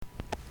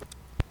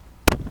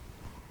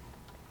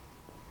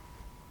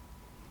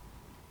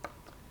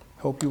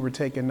Hope you were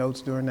taking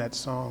notes during that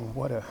song.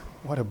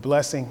 What a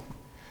blessing.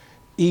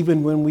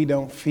 Even when we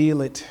don't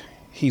feel it,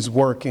 he's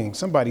working.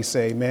 Somebody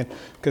say, man,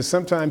 because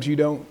sometimes you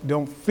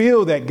don't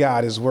feel that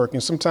God is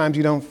working. Sometimes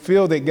you don't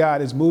feel that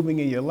God is moving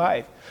in your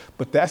life.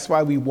 But that's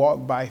why we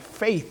walk by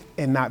faith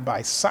and not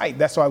by sight.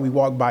 That's why we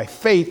walk by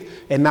faith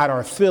and not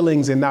our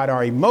feelings and not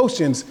our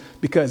emotions,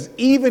 because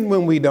even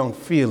when we don't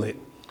feel it,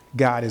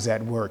 God is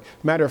at work.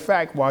 Matter of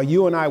fact, while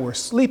you and I were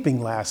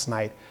sleeping last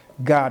night,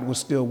 God was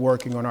still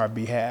working on our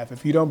behalf.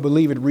 If you don't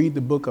believe it, read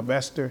the book of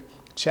Esther,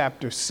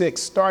 chapter 6.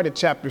 Start at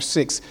chapter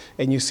 6,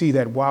 and you see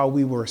that while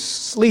we are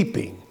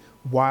sleeping,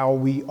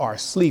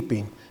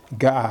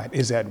 God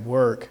is at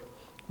work.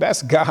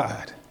 That's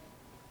God.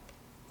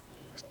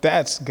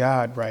 That's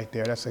God right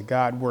there. That's a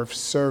God worth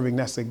serving.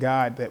 That's a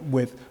God that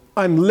with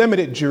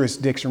unlimited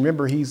jurisdiction.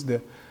 Remember, he's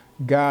the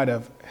God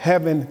of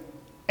heaven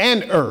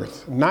and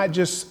earth, not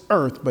just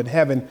earth, but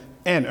heaven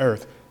and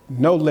earth.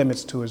 No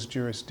limits to his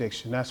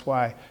jurisdiction. That's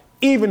why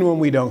even when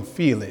we don't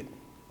feel it,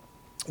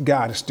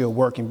 God is still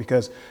working,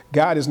 because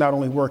God is not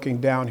only working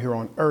down here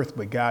on earth,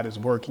 but God is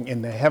working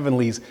in the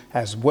heavenlies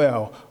as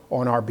well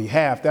on our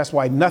behalf. That's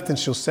why nothing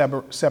shall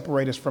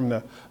separate us from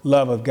the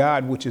love of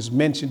God, which is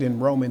mentioned in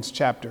Romans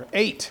chapter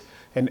 8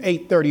 and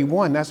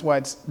 8:31. That's why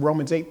it's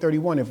Romans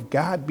 8:31. If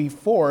God be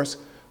for us,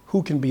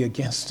 who can be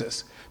against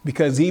us?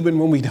 Because even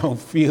when we don't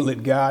feel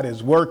it, God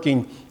is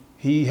working.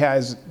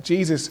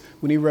 Jesus,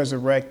 when he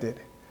resurrected,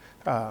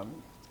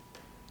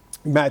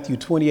 Matthew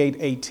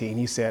 28:18,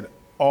 he said,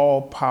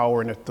 all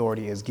power and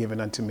authority is given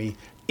unto me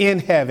in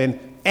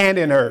heaven and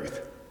in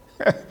earth.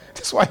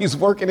 That's why he's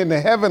working in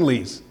the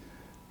heavenlies,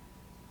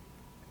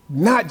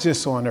 not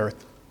just on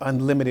earth,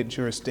 unlimited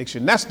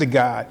jurisdiction. That's the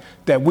God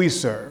that we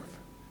serve.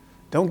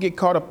 Don't get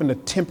caught up in the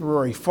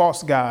temporary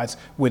false gods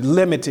with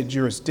limited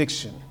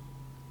jurisdiction.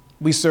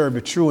 We serve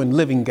a true and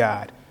living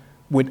God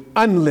with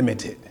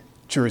unlimited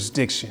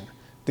jurisdiction,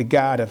 the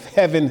God of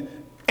heaven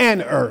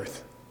and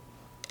earth.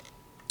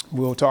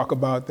 We'll talk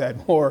about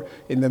that more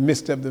in the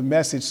midst of the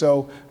message.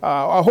 So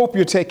I hope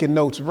you're taking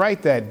notes.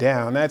 Write that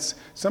down.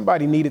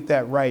 Somebody needed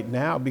that right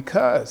now,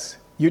 because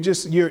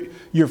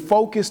you're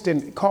focused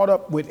and caught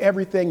up with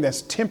everything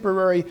that's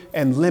temporary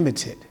and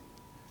limited.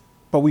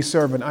 But we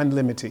serve an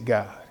unlimited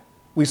God.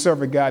 We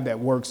serve a God that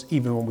works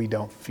even when we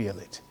don't feel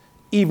it,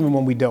 even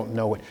when we don't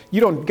know it.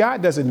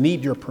 God doesn't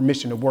need your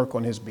permission to work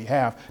on his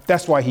behalf.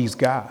 That's why he's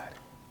God.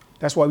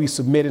 That's why we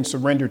submit and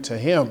surrender to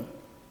him.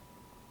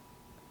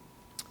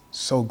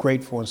 So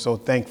grateful and so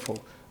thankful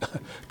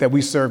that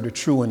we serve the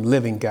true and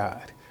living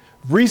God.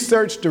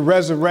 Research the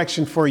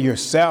resurrection for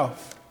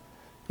yourself.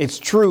 It's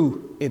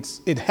true.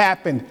 It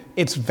happened.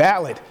 It's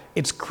valid.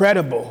 It's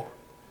credible.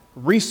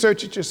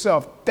 Research it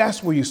yourself.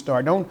 That's where you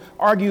start. Don't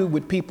argue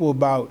with people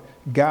about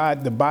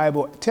God, the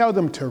Bible. Tell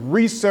them to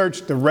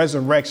research the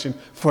resurrection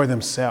for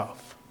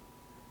themselves.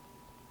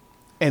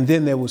 And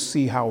then they will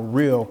see how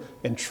real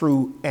and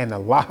true and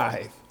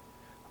alive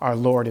our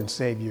Lord and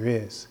Savior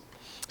is.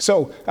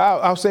 So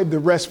I'll save the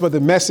rest for the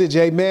message.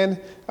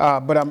 Amen.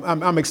 But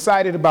I'm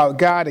excited about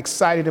God,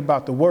 excited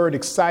about the word,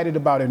 excited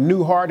about a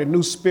new heart, a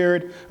new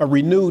spirit, a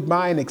renewed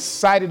mind,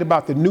 excited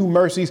about the new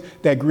mercies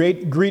that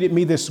greeted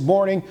me this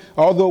morning.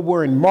 Although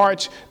we're in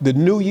March, the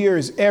new year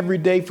is every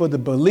day for the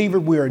believer.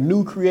 We are a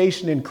new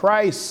creation in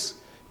Christ.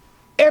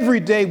 Every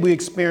day we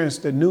experience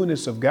the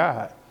newness of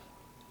God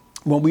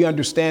when we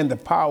understand the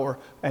power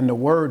and the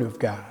word of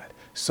God.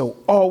 So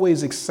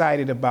always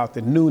excited about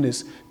the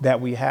newness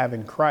that we have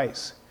in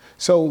Christ.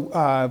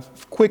 So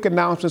quick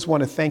announcements.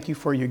 Want to thank you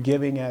for your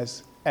giving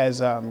as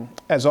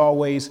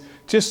always.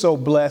 Just so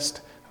blessed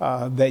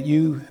that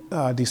you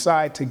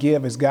decide to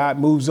give as God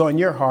moves on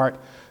your heart.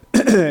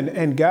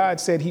 And God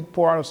said he'd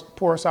pour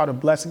us out a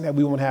blessing that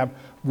we won't have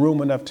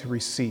room enough to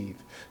receive.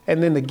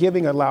 And then the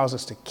giving allows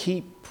us to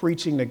keep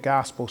preaching the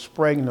gospel,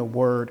 spreading the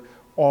word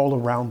all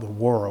around the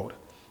world.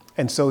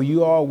 And so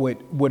you all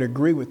would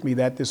agree with me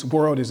that this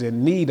world is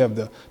in need of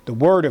the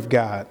word of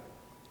God,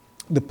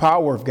 the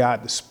power of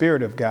God, the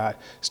Spirit of God.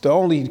 It's the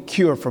only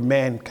cure for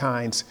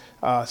mankind's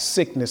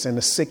sickness, and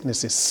the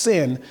sickness is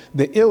sin.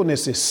 The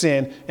illness is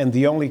sin, and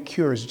the only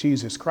cure is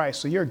Jesus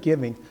Christ. So your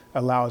giving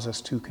allows us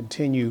to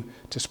continue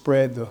to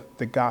spread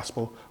the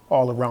gospel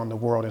all around the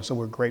world, and so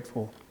we're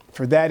grateful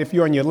for that. If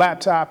you're on your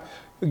laptop,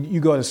 you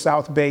go to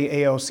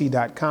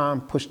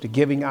southbayalc.com, push the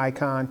giving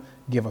icon,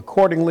 give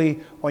accordingly.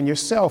 On your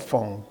cell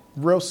phone,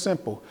 real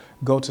simple,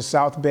 go to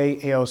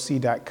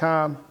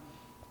southbayalc.com,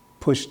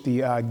 push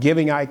the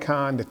giving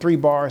icon, the 3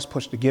 bars,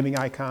 push the giving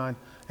icon,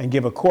 and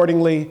give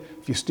accordingly.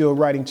 If you're still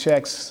writing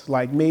checks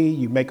like me,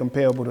 you make them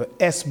payable to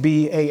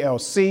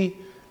SBALC,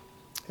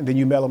 and then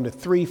you mail them to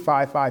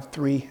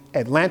 3553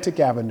 Atlantic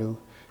Avenue,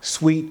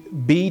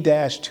 Suite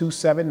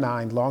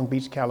B-279, Long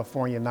Beach,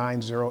 California,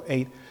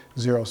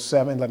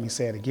 90807. Let me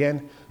say it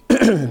again.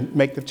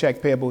 Make the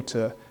check payable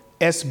to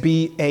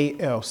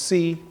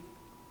SBALC,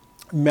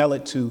 mail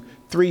it to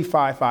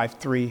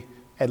 3553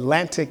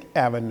 Atlantic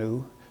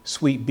Avenue,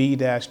 Suite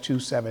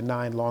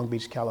B-279, Long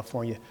Beach,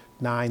 California,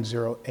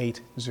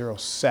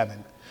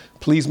 90807.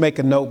 Please make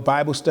a note.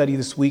 Bible study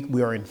this week.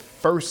 We are in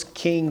 1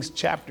 Kings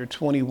chapter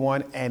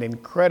 21, an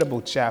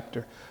incredible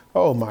chapter.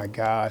 Oh my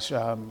gosh.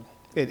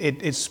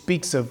 It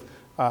speaks of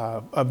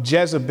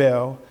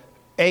Jezebel,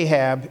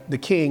 Ahab, the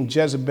king,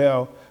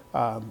 Jezebel,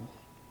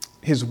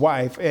 his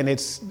wife, and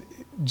it's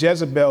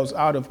Jezebel's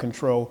out of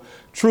control,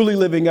 truly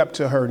living up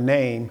to her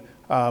name.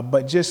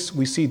 But just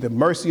we see the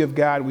mercy of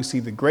God. We see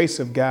the grace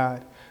of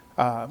God.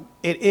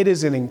 It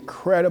is an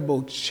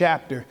incredible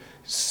chapter.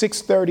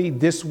 6:30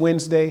 this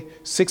Wednesday,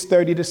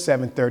 6:30 to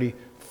 7:30,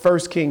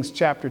 1 Kings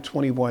chapter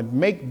 21.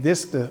 Make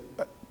this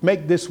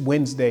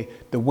Wednesday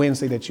the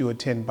Wednesday that you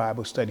attend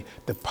Bible study.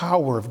 The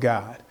power of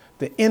God,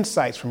 the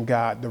insights from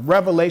God, the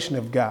revelation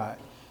of God,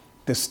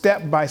 the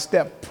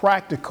step-by-step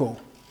practical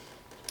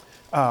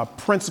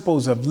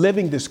principles of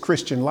living this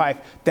Christian life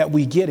that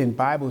we get in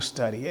Bible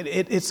study.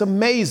 It's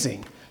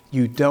amazing.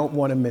 You don't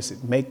want to miss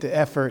it. Make the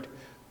effort.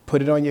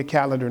 Put it on your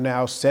calendar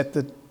now. Set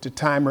the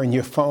timer in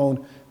your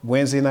phone.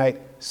 Wednesday night,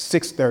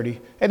 6:30.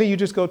 And then you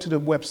just go to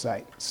the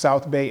website,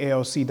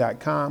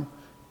 southbayalc.com.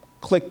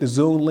 Click the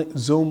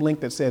Zoom link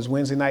that says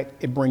Wednesday night.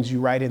 It brings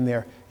you right in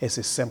there. It's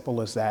as simple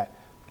as that.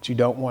 But you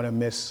don't want to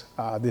miss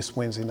this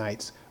Wednesday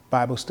night's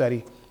Bible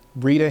study.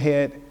 Read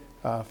ahead.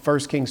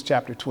 1 Kings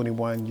chapter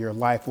 21. Your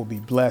life will be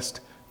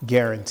blessed,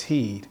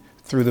 guaranteed,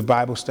 through the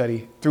Bible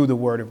study, through the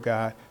Word of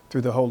God,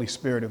 through the Holy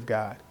Spirit of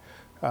God.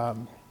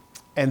 And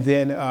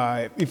then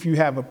if you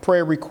have a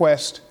prayer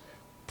request,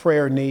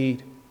 prayer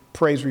need,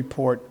 praise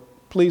report,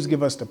 please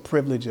give us the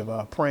privilege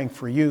of praying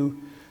for you.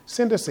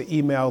 Send us an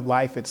email,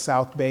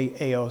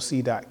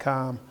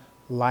 life@southbayalc.com,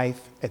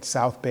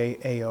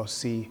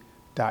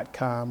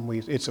 life@southbayalc.com.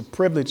 It's a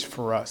privilege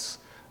for us.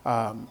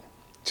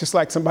 Just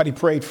like somebody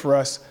prayed for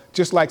us,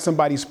 just like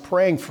somebody's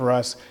praying for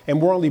us,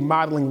 and we're only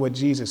modeling what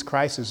Jesus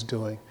Christ is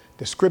doing.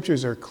 The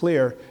scriptures are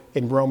clear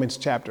in Romans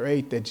chapter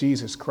 8 that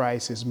Jesus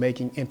Christ is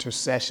making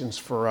intercessions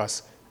for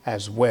us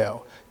as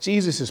well.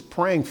 Jesus is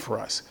praying for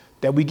us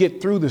that we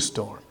get through the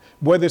storm,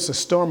 whether it's a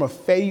storm of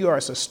failure or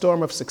it's a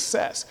storm of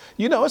success.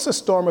 You know, it's a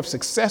storm of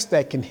success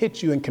that can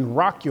hit you and can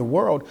rock your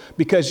world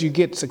because you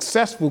get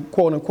successful,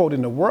 quote unquote,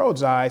 in the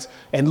world's eyes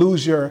and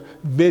lose your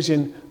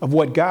vision of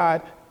what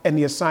God and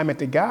the assignment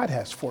that God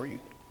has for you.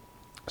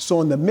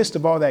 So in the midst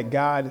of all that,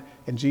 God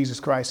and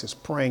Jesus Christ is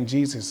praying,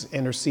 Jesus is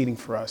interceding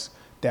for us,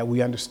 that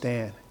we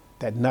understand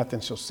that nothing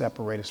shall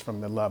separate us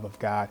from the love of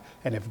God.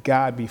 And if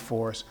God be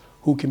for us,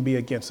 who can be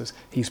against us?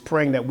 He's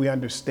praying that we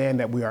understand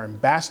that we are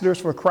ambassadors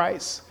for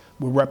Christ.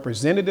 We're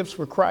representatives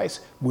for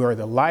Christ. We are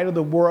the light of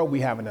the world.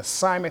 We have an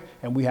assignment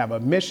and we have a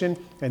mission.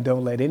 And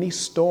don't let any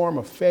storm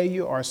of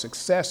failure or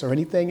success or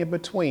anything in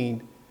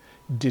between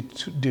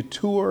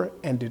detour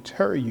and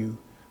deter you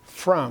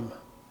from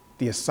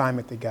the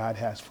assignment that God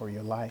has for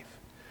your life.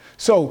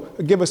 So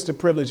give us the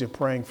privilege of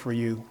praying for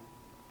you.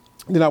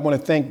 Then I want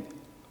to thank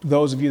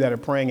those of you that are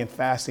praying and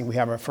fasting. We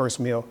have our first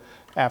meal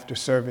after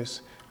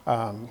service.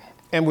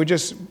 And we're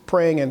just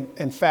praying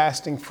and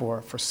fasting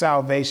for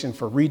salvation,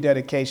 for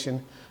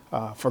rededication,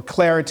 for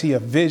clarity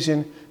of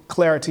vision,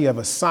 clarity of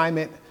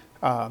assignment,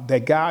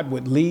 that God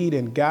would lead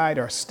and guide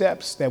our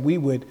steps, that we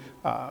would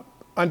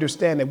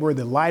understand that we're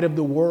the light of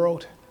the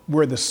world,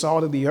 we're the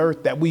salt of the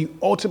earth, that we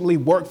ultimately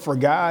work for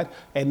God,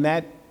 and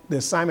that the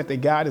assignment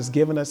that God has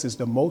given us is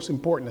the most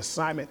important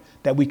assignment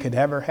that we could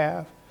ever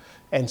have.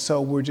 And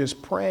so we're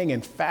just praying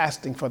and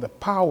fasting for the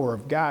power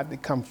of God to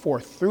come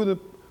forth through the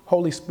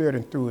Holy Spirit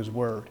and through His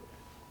Word.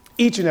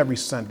 Each and every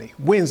Sunday,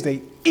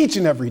 Wednesday, each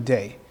and every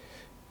day.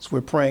 So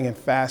we're praying and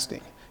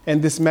fasting.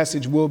 And this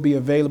message will be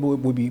available.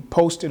 It will be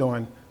posted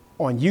on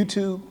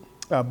YouTube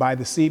by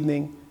this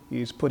evening. You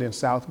just put in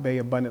South Bay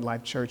Abundant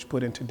Life Church,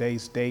 put in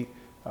today's date,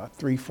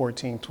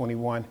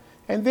 3/14/21.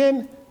 And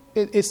then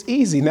it's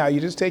easy now.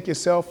 You just take your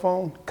cell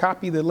phone,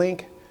 copy the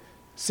link,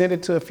 send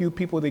it to a few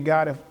people that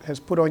God has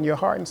put on your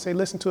heart and say,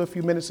 listen to a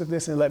few minutes of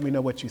this and let me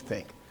know what you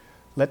think.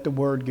 Let the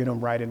word get them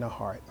right in the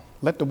heart.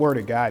 Let the word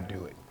of God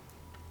do it.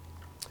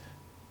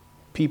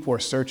 People are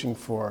searching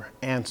for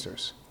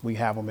answers. We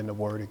have them in the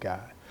Word of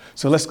God.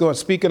 So let's go.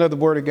 Speaking of the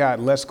Word of God,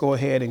 let's go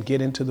ahead and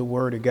get into the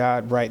Word of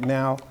God right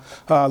now.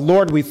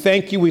 Lord, we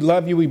thank you. We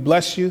love you. We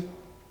bless you.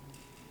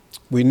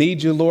 We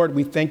need you, Lord.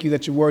 We thank you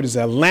that your Word is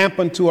a lamp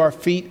unto our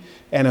feet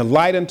and a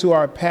light unto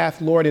our path,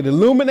 Lord. It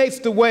illuminates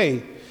the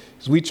way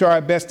as we try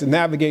our best to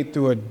navigate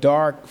through a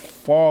dark,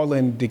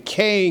 fallen,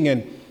 decaying,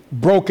 and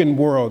broken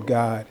world,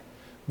 God.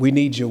 We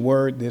need your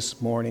word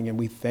this morning, and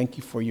we thank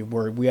you for your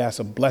word. We ask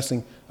a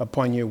blessing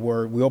upon your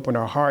word. We open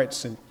our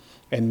hearts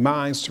and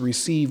minds to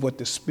receive what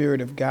the Spirit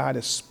of God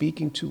is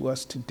speaking to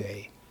us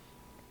today.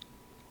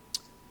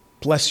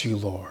 Bless you,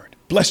 Lord.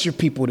 Bless your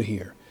people to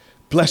hear.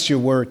 Bless your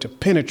word to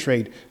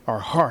penetrate our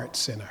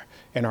hearts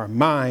and our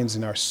minds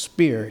and our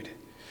spirit,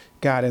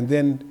 God. And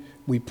then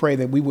we pray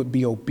that we would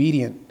be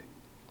obedient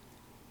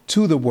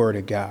to the word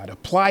of God,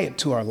 apply it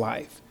to our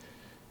life,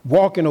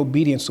 walk in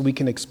obedience so we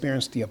can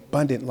experience the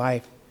abundant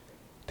life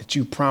that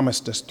you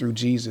promised us through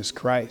Jesus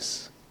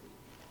Christ.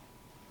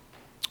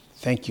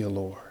 Thank you,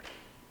 Lord.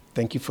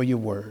 Thank you for your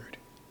word.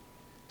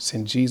 It's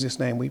in Jesus'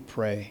 name we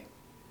pray.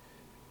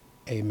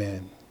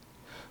 Amen.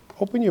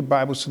 Open your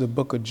Bibles to the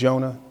book of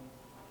Jonah,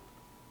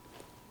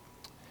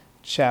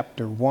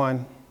 chapter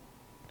 1.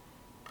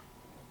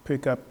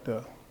 Pick up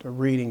the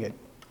reading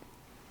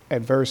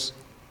at verse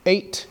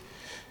 8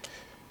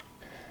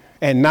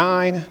 and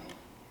 9.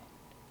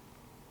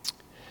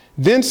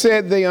 Then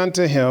said they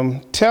unto him,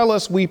 Tell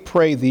us, we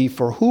pray thee,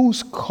 for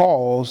whose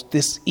cause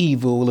this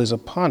evil is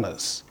upon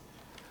us?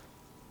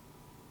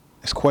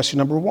 That's question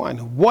number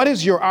 1. What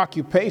is your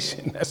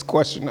occupation? That's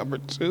question number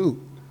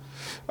 2.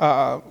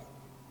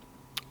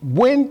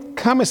 When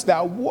comest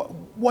thou?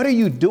 What are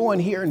you doing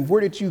here, and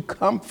where did you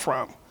come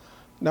from?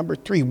 Number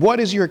 3, what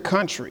is your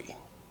country?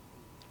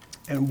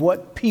 And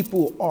what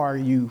people are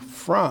you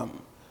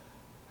from?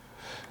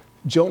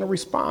 Jonah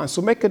responds.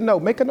 So make a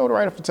note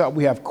right off the top.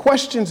 We have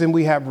questions and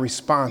we have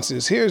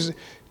responses. Here's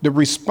the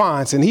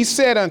response. And he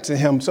said unto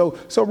him, so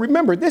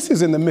remember, this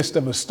is in the midst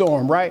of a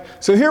storm, right?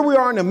 So here we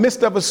are in the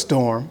midst of a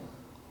storm,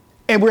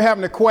 and we're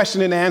having a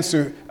question and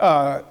answer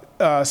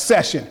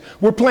session.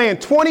 We're playing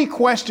 20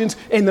 questions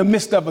in the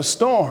midst of a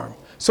storm.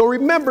 So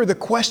remember, the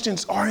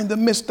questions are in the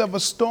midst of a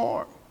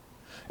storm.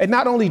 And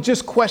not only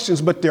just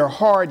questions, but they're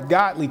hard,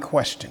 godly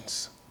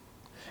questions.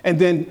 And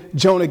then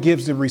Jonah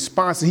gives the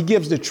responses. He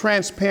gives the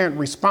transparent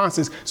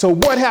responses. So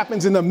what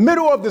happens in the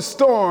middle of the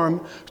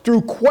storm?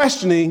 Through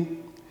questioning,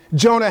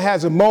 Jonah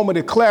has a moment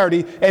of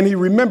clarity, and he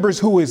remembers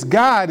who his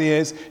God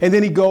is. And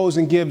then he goes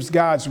and gives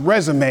God's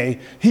resume.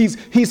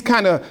 He's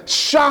kind of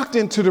shocked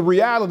into the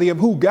reality of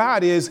who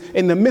God is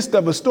in the midst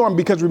of a storm,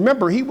 because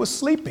remember, he was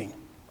sleeping.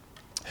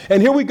 And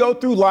here we go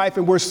through life,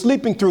 and we're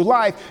sleeping through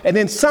life, and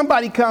then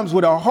somebody comes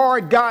with a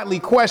hard, godly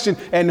question,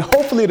 and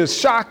hopefully to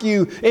shock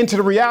you into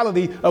the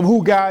reality of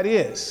who God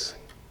is.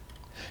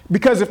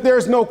 Because if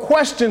there's no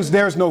questions,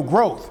 there's no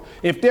growth.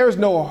 If there's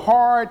no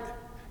hard,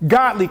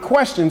 godly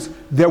questions,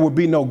 there will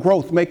be no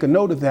growth. Make a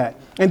note of that.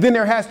 And then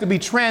there has to be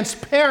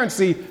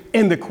transparency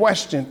in the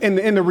question,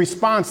 in the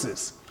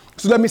responses.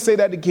 So let me say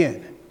that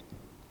again.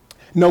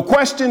 No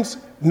questions,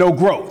 no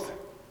growth.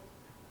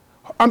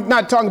 I'm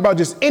not talking about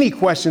just any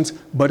questions,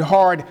 but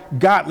hard,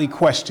 godly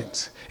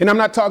questions. And I'm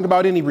not talking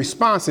about any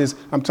responses.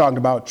 I'm talking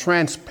about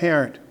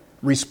transparent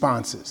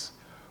responses,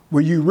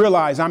 where you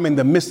realize I'm in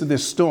the midst of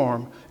this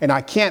storm and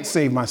I can't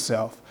save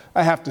myself.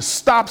 I have to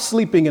stop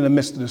sleeping in the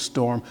midst of the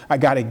storm. I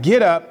got to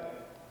get up.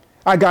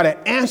 I got to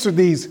answer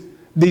these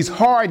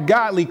hard,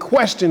 godly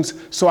questions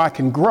so I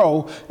can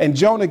grow. And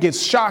Jonah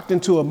gets shocked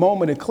into a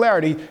moment of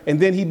clarity, and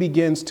then he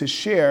begins to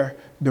share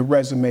the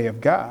resume of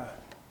God.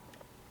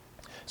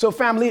 So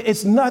family,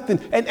 it's nothing.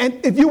 And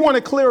if you want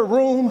to clear a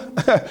room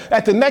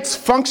at the next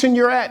function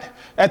you're at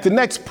the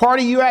next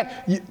party you're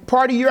at,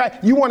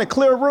 you want to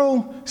clear a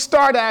room,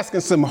 start asking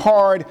some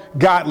hard,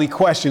 godly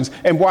questions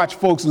and watch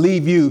folks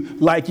leave you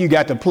like you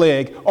got the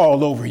plague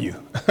all over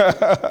you,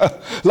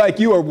 like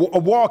you are a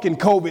walking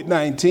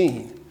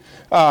COVID-19.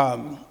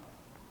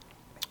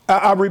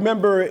 I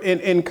remember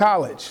in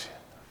college,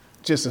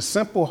 just a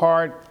simple,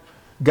 hard,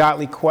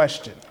 godly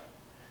question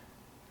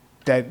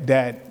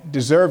that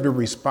deserved a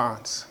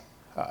response.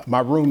 My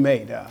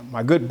roommate,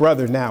 my good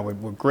brother now,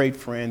 we're great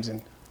friends,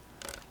 and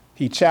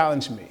he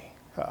challenged me.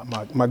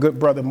 My good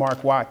brother,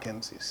 Mark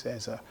Watkins, he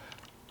says,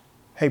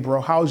 hey,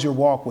 bro, how's your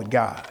walk with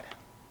God?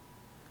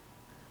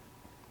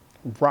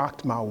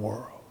 Rocked my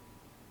world.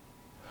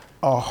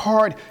 A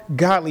hard,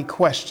 godly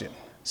question,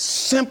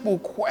 simple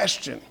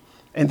question.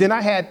 And then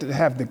I had to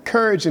have the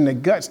courage and the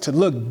guts to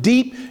look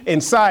deep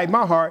inside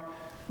my heart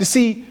to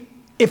see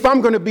if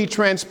I'm going to be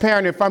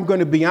transparent, if I'm going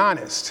to be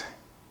honest.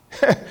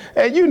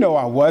 And you know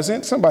I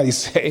wasn't. Somebody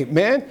say,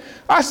 man.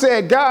 I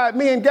said, God,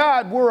 me and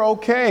God, we're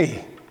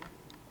okay.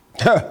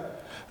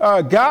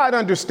 God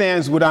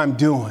understands what I'm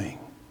doing.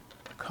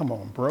 Come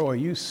on, bro. Are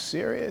you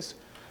serious?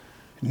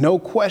 No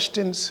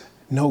questions,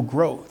 no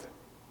growth.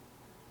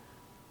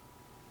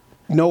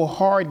 No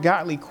hard,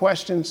 godly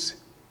questions.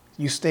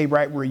 You stay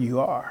right where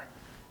you are.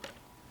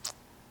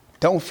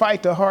 Don't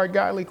fight the hard,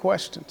 godly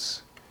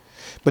questions.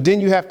 But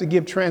then you have to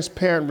give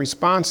transparent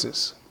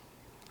responses.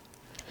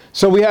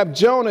 So we have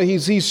Jonah.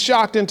 He's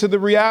shocked into the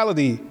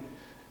reality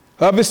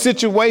of his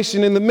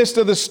situation in the midst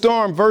of the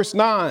storm. Verse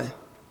 9.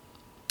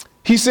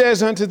 He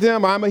says unto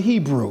them, I'm a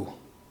Hebrew.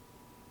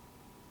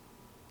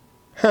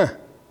 And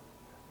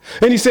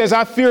he says,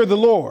 I fear the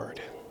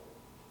Lord.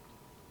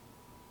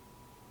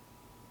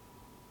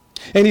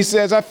 And he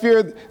says, I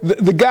fear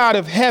the God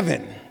of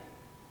heaven.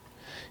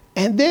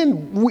 And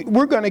then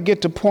we're going to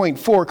get to point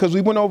 4, because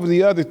we went over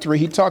the other 3.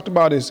 He talked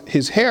about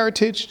his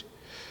heritage.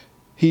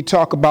 He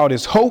talked about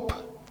his hope.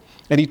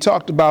 And he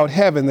talked about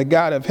heaven, the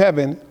God of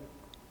heaven.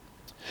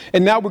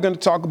 And now we're going to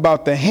talk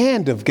about the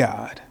hand of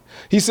God.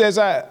 He says,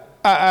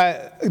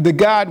 the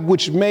God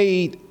which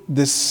made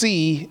the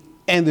sea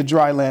and the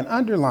dry land.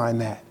 Underline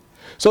that.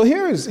 So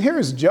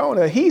here's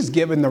Jonah. He's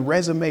given the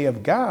resume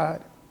of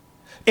God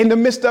in the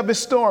midst of his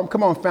storm.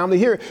 Come on, family.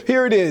 Here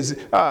it is.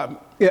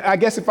 I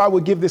guess if I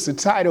would give this a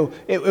title,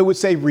 it would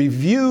say,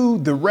 review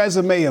the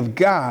resume of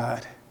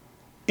God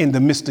in the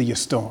midst of your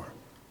storm.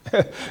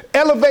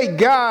 Elevate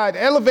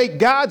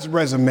God's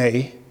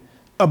resume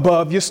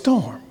above your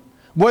storm.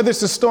 Whether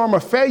it's a storm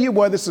of failure,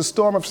 whether it's a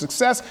storm of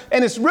success,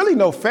 and it's really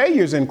no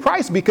failures in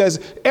Christ, because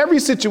every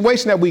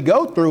situation that we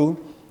go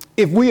through,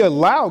 if we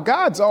allow,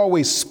 God's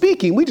always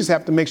speaking. We just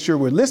have to make sure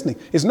we're listening.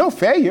 It's no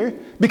failure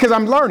because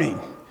I'm learning.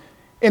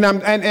 And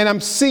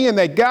I'm seeing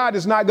that God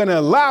is not going to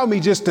allow me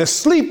just to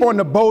sleep on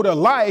the boat of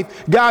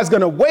life. God's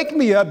going to wake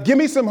me up, give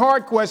me some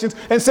hard questions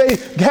and say,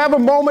 have a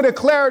moment of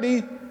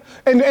clarity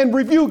and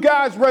review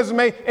God's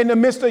resume in the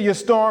midst of your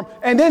storm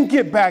and then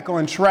get back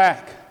on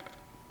track.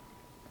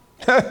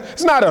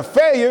 It's not a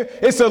failure.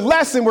 It's a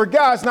lesson where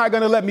God's not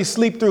going to let me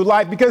sleep through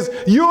life, because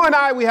you and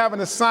I, we have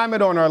an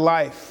assignment on our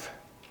life.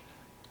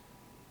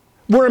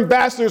 We're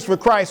ambassadors for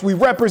Christ. We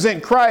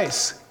represent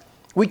Christ.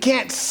 We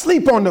can't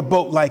sleep on the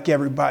boat like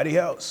everybody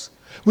else.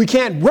 We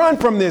can't run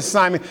from the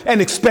assignment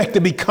and expect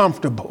to be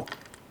comfortable.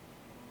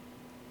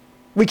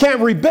 We can't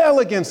rebel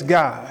against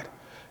God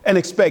and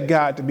expect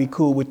God to be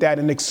cool with that,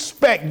 and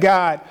expect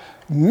God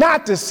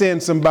not to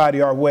send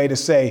somebody our way to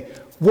say,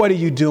 what are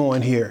you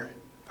doing here?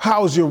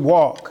 How's your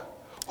walk?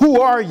 Who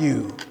are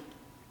you?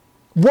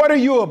 What are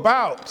you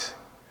about?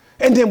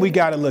 And then we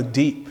got to look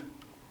deep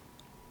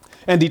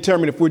and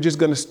determine if we're just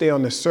going to stay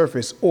on the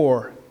surface,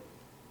 or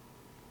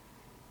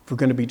if we're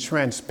going to be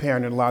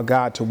transparent and allow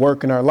God to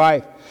work in our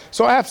life.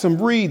 So I have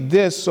some read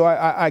this. So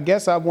I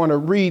guess I want to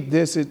read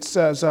this. It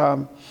says,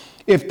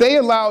 if they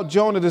allowed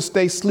Jonah to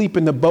stay asleep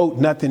in the boat,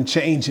 nothing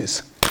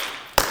changes.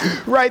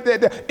 Right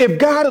there. If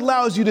God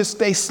allows you to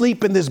stay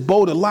asleep in this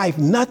boat of life,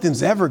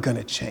 nothing's ever going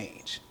to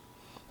change.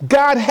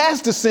 God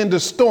has to send a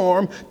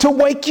storm to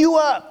wake you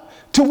up,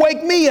 to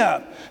wake me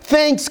up.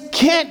 Things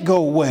can't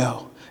go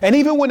well. And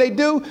even when they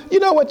do, you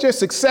know what your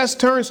success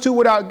turns to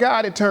without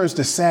God? It turns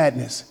to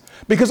sadness.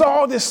 Because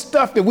all this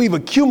stuff that we've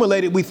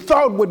accumulated, we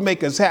thought would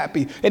make us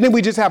happy. And then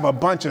we just have a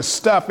bunch of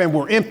stuff and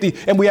we're empty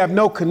and we have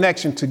no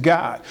connection to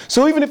God.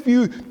 So even if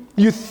you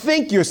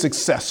think you're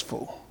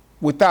successful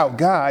without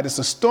God, it's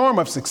a storm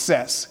of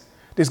success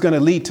that's going to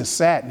lead to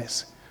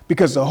sadness,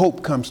 because the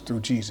hope comes through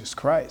Jesus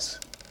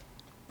Christ.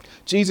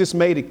 Jesus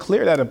made it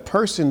clear that a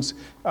person's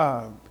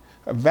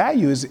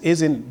value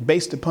isn't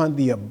based upon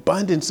the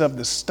abundance of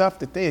the stuff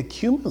that they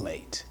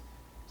accumulate.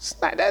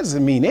 That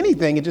doesn't mean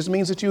anything. It just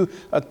means that you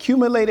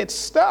accumulated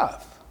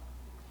stuff.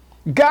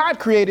 God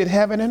created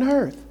heaven and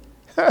earth.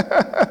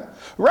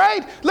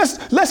 Right?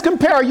 Let's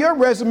compare your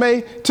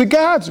resume to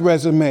God's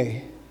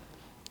resume.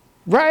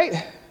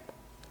 Right?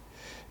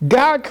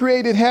 God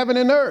created heaven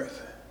and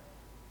earth.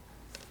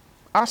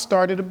 I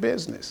started a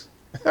business.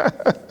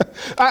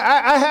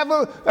 I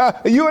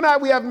have you and I,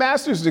 we have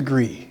master's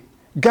degree.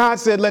 God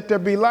said, let there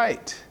be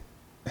light.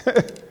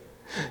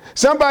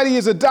 Somebody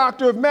is a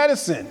doctor of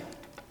medicine,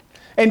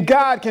 and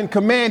God can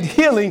command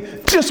healing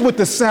just with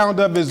the sound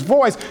of his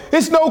voice.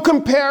 It's no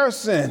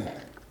comparison.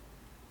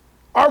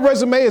 Our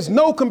resume is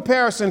no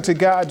comparison to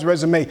God's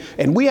resume.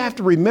 And we have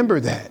to remember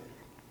that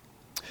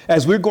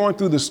as we're going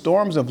through the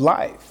storms of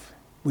life.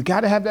 We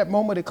got to have that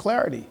moment of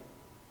clarity.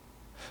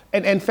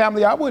 And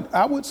family, I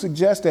would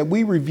suggest that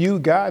we review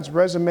God's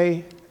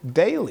resume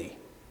daily.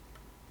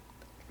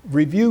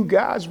 Review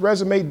God's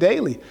resume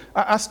daily.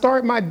 I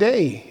start my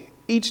day,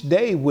 each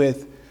day,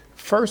 with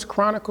 1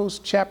 Chronicles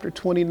chapter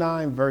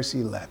 29, verse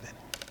 11.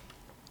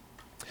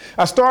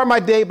 I start my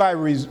day by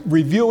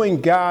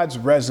reviewing God's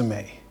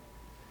resume.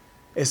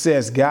 It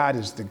says God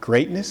is the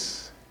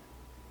greatness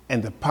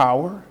and the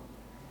power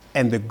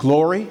and the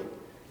glory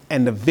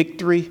and the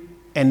victory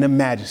and the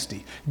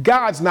majesty.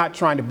 God's not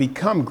trying to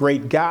become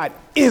great. God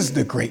is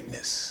the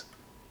greatness.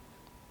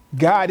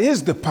 God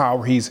is the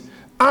power. He's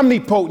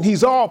omnipotent.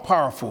 He's all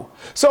powerful.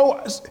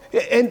 So,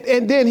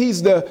 and then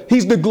he's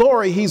the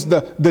glory. He's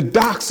the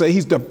doxa.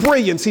 He's the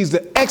brilliance. He's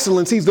the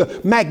excellence. He's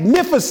the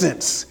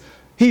magnificence.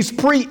 He's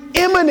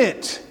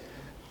preeminent.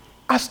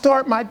 I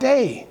start my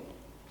day.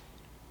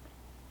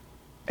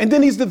 And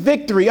then he's the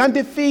victory,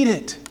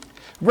 undefeated,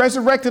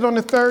 resurrected on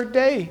the third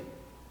day.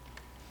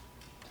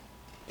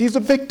 He's a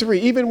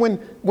victory. Even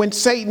when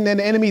Satan and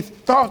the enemy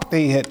thought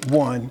they had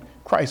won,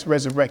 Christ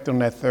resurrected on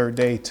that third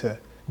day to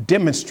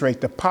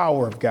demonstrate the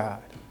power of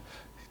God,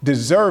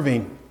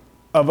 deserving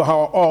of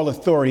all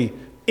authority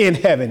in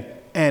heaven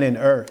and in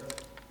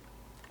earth.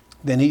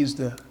 Then he's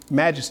the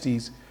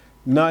majesties,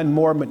 none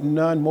more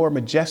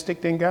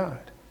majestic than God.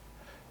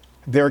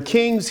 There are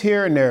kings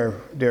here, and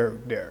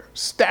their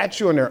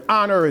statue and their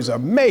honor is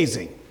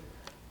amazing.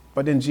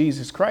 But then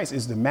Jesus Christ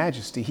is the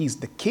majesty. He's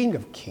the King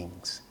of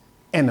kings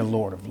and the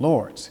Lord of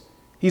lords.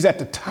 He's at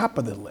the top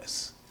of the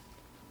list.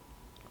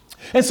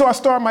 And so I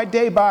start my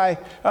day by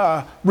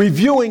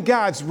reviewing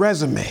God's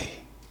resume.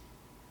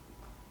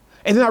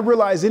 And then I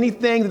realize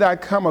anything that I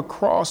come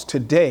across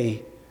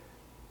today,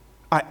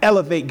 I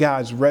elevate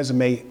God's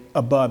resume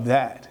above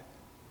that,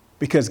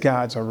 because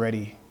God's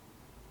already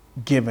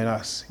given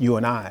us, you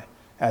and I,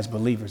 as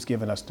believers,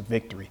 given us the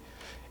victory.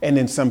 And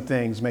then some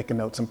things, make a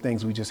note, some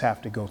things we just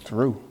have to go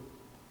through.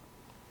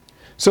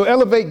 So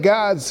elevate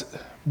God's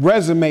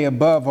resume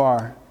above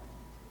our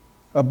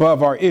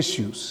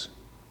issues.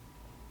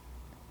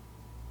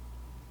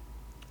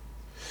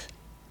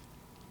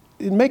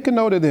 And make a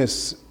note of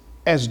this.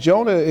 As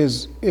Jonah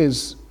is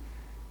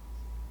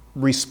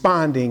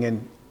responding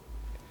and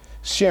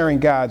sharing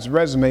God's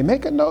resume,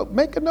 make a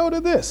note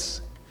of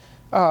this.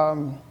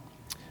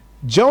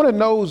 Jonah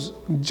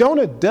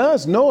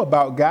does know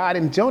about God,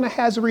 and Jonah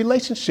has a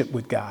relationship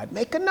with God.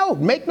 Make a note,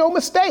 make no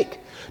mistake.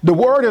 The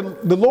word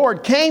of the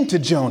Lord came to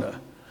Jonah.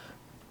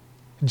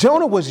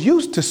 Jonah was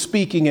used to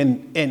speaking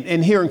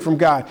and hearing from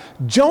God.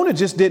 Jonah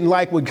just didn't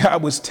like what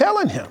God was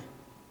telling him,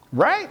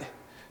 right?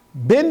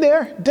 Been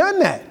there, done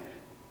that.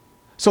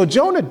 So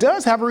Jonah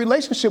does have a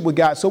relationship with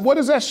God. So what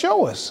does that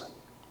show us?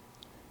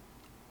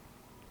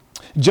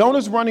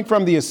 Jonah's running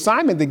from the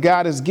assignment that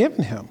God has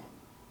given him.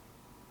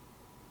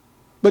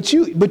 But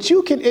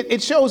you can,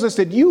 it shows us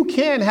that you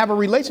can have a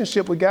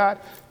relationship with God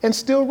and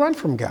still run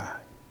from God.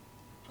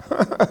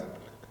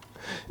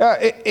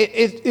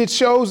 It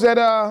shows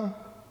that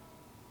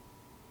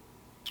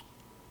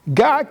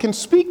God can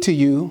speak to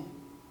you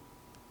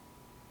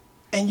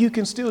and you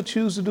can still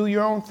choose to do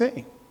your own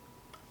thing.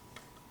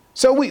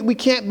 So we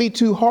can't be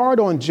too hard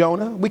on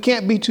Jonah. We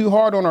can't be too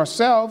hard on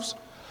ourselves,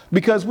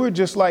 because we're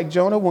just like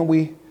Jonah when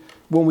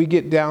we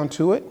get down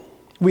to it.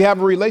 We have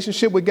a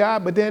relationship with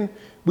God, but then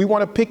we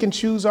want to pick and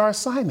choose our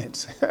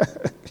assignments.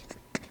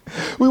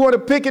 We want to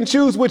pick and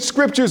choose which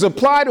scriptures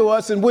apply to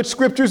us and which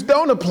scriptures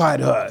don't apply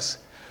to us,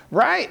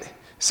 right?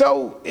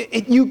 So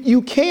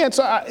you can't.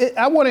 So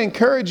I want to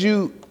encourage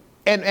you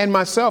and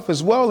myself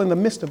as well in the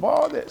midst of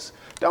all this.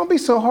 Don't be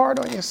so hard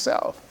on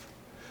yourself.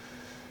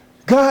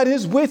 God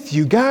is with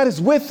you. God is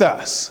with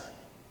us.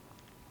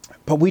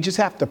 But we just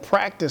have to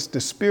practice the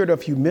spirit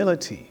of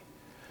humility.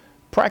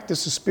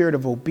 Practice the spirit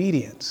of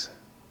obedience.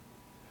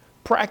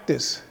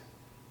 Practice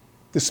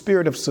the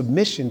spirit of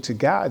submission to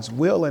God's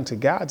will and to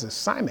God's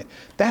assignment.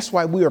 That's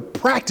why we are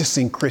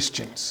practicing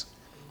Christians.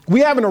 We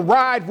haven't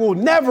arrived. We'll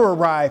never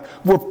arrive.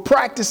 We're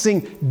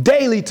practicing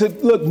daily to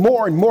look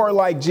more and more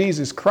like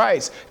Jesus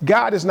Christ.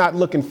 God is not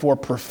looking for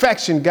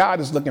perfection. God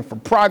is looking for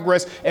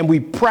progress. And we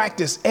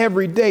practice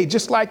every day,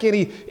 just like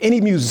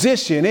any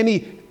musician,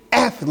 any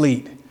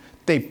athlete.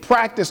 They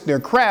practice their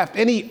craft.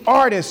 Any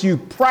artist, you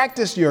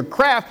practice your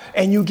craft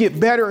and you get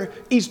better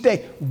each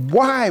day.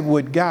 Why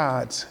would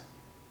God's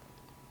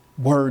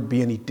word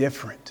be any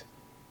different?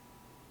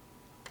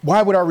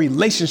 Why would our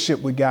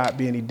relationship with God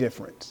be any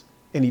different?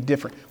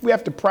 We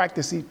have to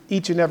practice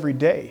each and every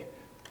day.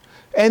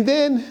 And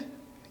then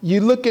you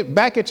look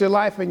back at your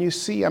life and you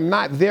see, I'm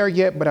not there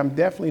yet, but I'm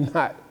definitely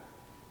not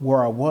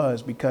where I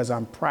was because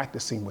I'm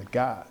practicing with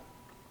God.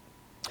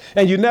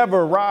 And you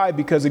never arrive,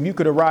 because if you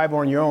could arrive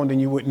on your own, then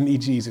you wouldn't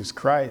need Jesus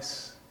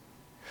Christ.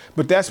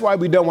 But that's why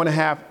we don't want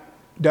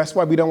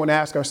to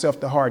ask ourselves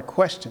the hard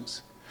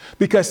questions.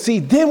 Because see,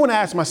 then when I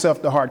ask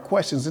myself the hard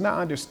questions, then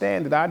I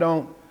understand that I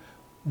don't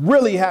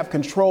really have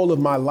control of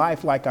my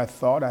life like I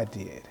thought I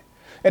did.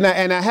 And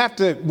I have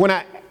to, when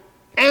I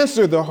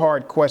answer the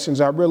hard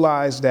questions, I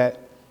realize that,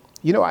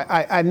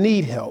 I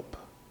need help,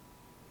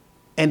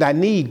 and I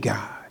need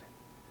God,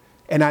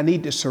 and I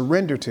need to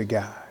surrender to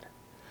God.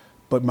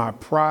 But my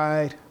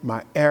pride,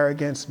 my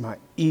arrogance, my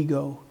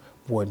ego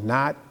would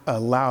not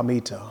allow me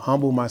to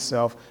humble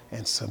myself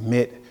and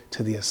submit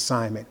to the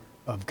assignment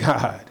of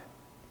God.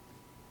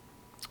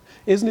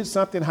 Isn't it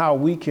something how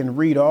we can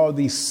read all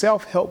these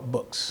self-help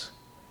books,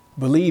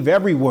 believe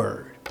every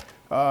word,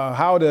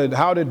 how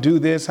to do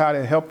this, how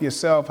to help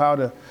yourself, how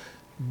to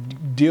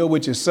deal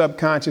with your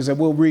subconscious, and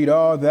we'll read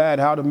all that,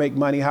 how to make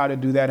money, how to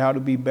do that, how to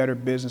be better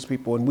business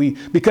people.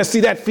 Because see,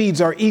 that feeds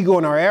our ego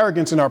and our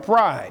arrogance and our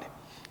pride.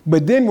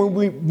 But then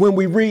when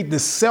we read the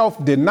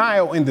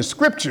self-denial in the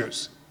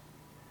scriptures,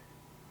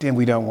 then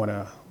we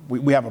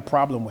have a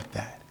problem with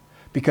that,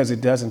 because it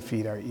doesn't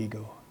feed our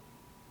ego.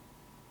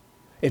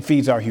 It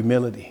feeds our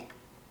humility.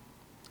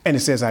 And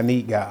it says, I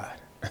need God.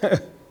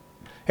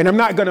 And I'm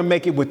not going to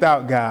make it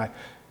without God,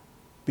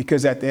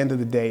 because at the end of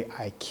the day,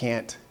 I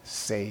can't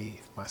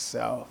save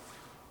myself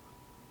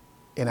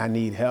and I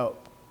need help.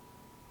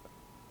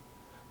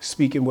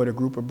 Speaking with a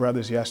group of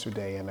brothers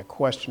yesterday, and the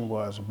question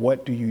was,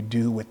 what do you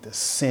do with the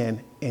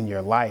sin in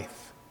your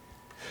life?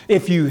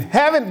 If you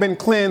haven't been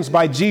cleansed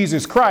by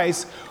Jesus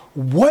Christ,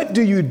 what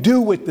do you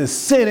do with the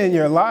sin in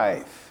your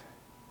life?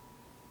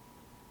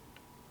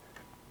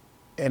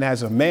 And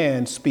as a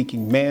man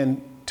speaking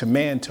man to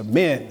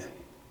men,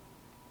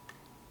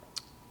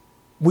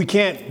 we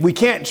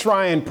can't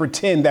try and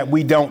pretend that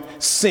we don't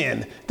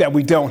sin, that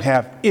we don't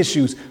have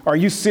issues. Are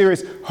you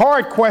serious?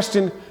 Hard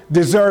question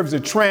deserves a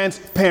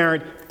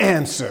transparent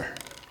answer.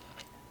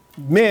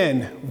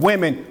 Men,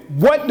 women,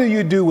 what do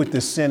you do with the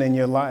sin in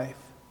your life?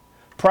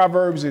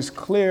 Proverbs is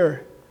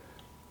clear.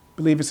 I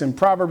believe it's in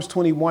Proverbs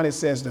 21. It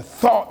says the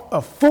thought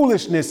of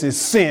foolishness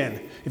is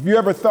sin. If you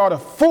ever thought a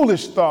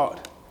foolish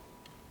thought,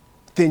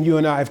 then you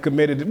and I have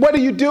committed it. What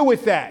do you do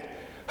with that?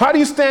 How do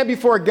you stand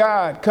before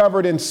God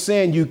covered in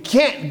sin? You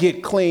can't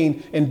get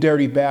clean in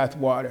dirty bath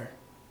water.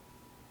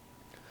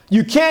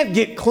 You can't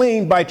get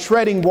clean by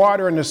treading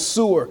water in the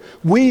sewer.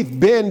 We've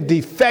been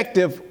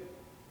defective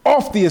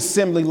off the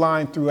assembly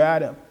line through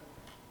Adam.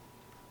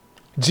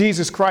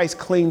 Jesus Christ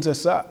cleans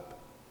us up.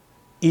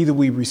 Either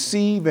we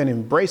receive and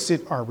embrace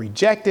it or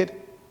reject it,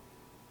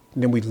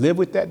 and then we live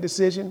with that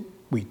decision,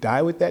 We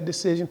die with that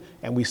decision,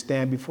 and we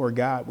stand before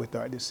God with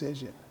our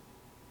decision.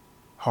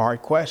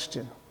 Hard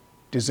question,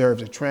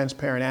 deserves a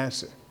transparent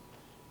answer.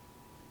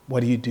 What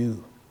do you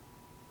do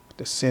with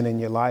the sin in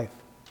your life?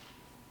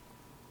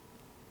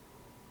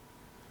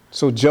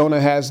 So Jonah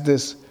has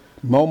this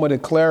moment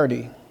of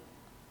clarity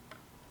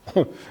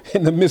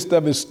in the midst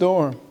of his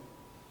storm.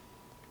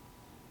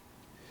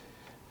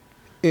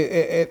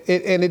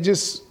 And it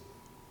just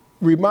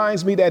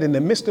reminds me that in the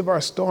midst of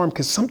our storm,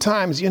 because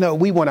sometimes,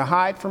 we want to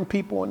hide from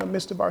people in the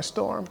midst of our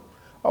storm.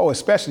 Oh,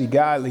 especially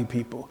godly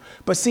people.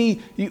 But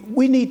see,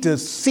 we need to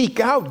seek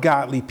out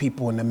godly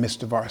people in the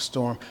midst of our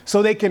storm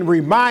so they can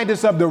remind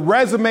us of the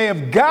resume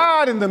of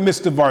God in the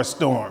midst of our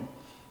storm.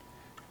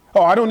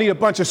 Oh, I don't need a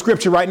bunch of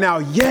scripture right now.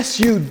 Yes,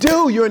 you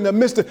do. You're in the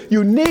midst of,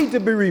 you need to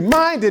be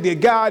reminded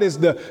that God is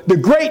the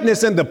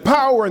greatness and the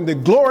power and the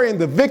glory and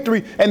the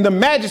victory and the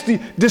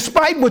majesty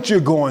despite what you're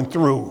going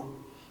through.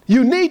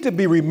 You need to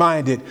be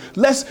reminded.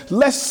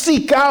 Let's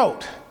seek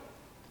out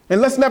and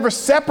let's never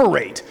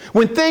separate.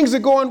 When things are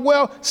going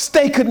well,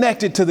 stay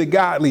connected to the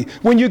godly.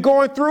 When you're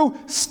going through,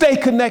 stay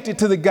connected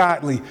to the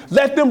godly.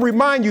 Let them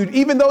remind you,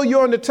 even though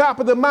you're on the top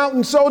of the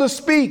mountain, so to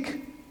speak,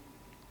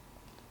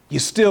 you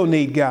still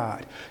need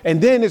God. And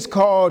then it's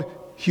called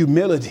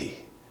humility,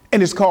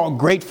 and it's called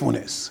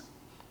gratefulness.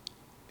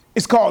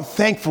 It's called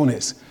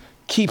thankfulness.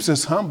 Keeps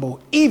us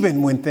humble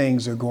even when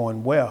things are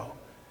going well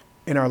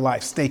in our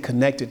life. Stay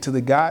connected to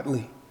the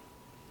godly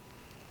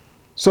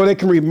so they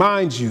can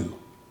remind you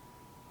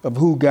of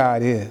who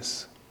God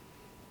is.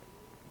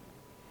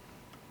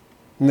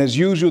 And as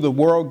usual, the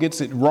world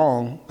gets it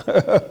wrong.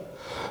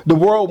 The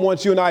world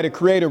wants you and I to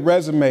create a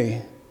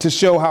resume to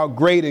show how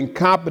great and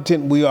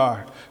competent we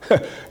are.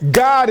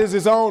 God is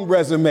his own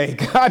resume.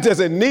 God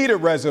doesn't need a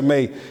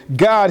resume.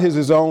 God is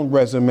his own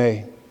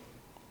resume.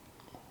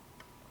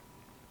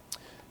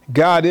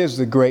 God is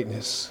the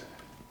greatness.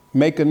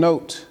 Make a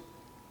note.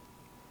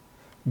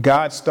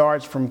 God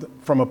starts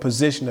from a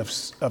position of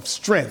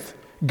strength.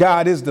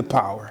 God is the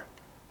power.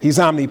 He's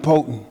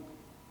omnipotent.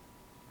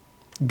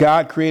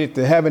 God created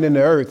the heaven and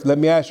the earth. Let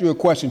me ask you a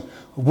question.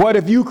 What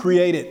have you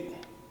created?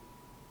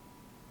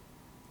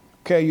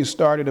 Okay, you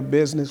started a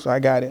business. I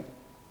got it.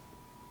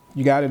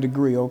 You got a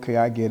degree. Okay,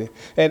 I get it.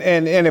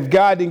 And if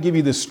God didn't give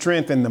you the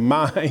strength and the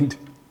mind,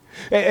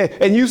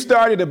 and you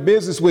started a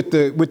business with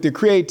the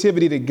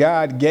creativity that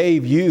God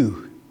gave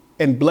you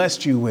and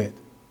blessed you with,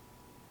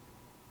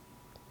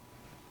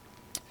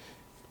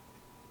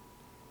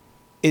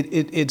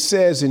 it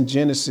says in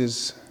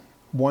Genesis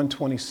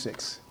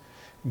 1:26,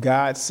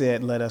 God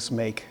said, let us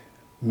make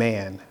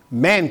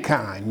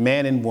mankind,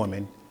 man and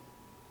woman,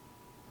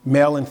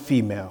 male and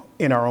female,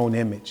 in our own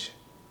image.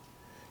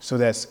 So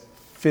that's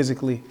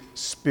physically,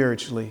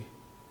 spiritually,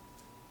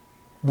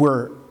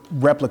 we're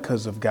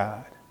replicas of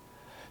God.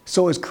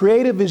 So as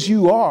creative as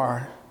you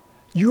are,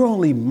 you're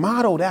only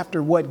modeled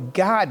after what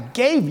God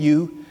gave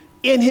you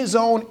in his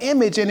own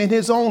image and in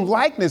his own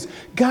likeness.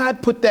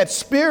 God put that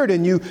spirit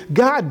in you.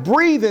 God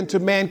breathed into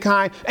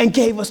mankind and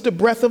gave us the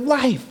breath of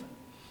life.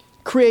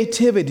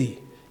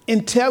 Creativity,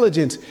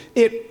 intelligence,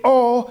 it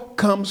all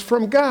comes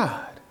from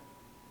God.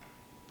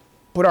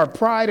 But our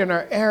pride and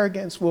our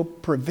arrogance will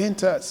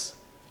prevent us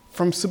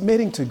from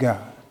submitting to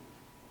God.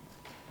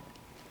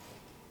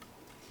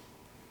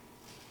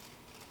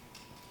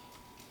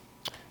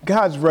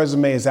 God's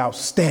resume is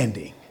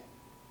outstanding.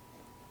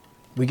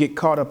 We get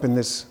caught up in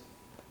this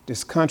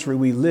country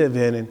we live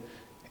in,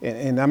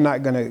 and I'm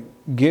not going to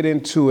get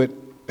into it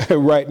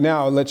right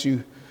now. I'll let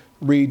you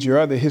read your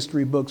other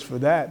history books for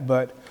that.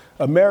 But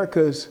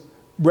America's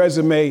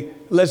resume,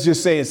 let's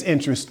just say it's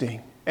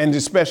interesting, and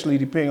especially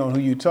depending on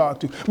who you talk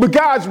to. But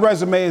God's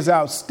resume is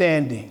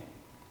outstanding.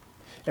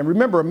 And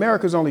remember,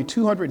 America's only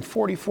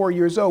 244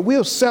 years old.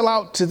 We'll sell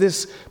out to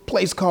this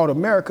place called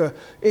America.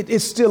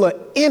 It's still an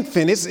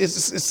infant.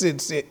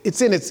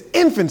 It's in its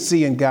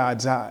infancy in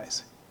God's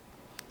eyes.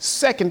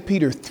 2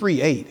 Peter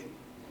 3:8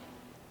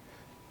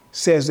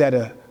 says that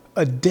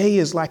a day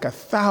is like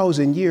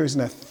 1,000 years,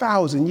 and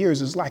 1,000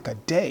 years is like a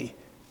day.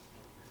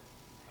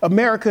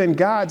 America in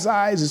God's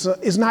eyes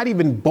is not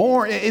even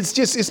born.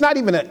 It's not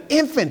even an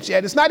infant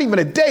yet. It's not even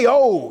a day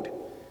old.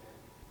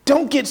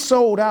 Don't get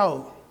sold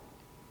out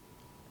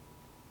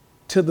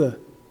to the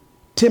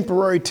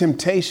temporary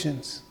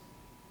temptations,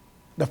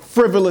 the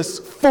frivolous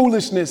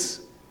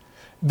foolishness,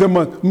 the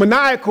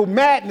maniacal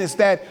madness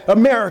that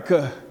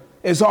America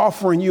is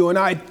offering you and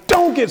I.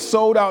 Don't get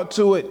sold out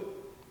to it.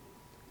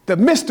 The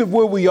midst of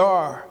where we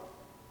are,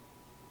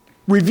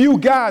 review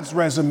God's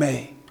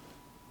resume.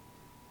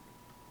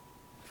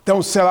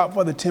 Don't sell out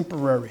for the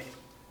temporary.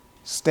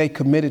 Stay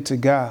committed to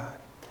God.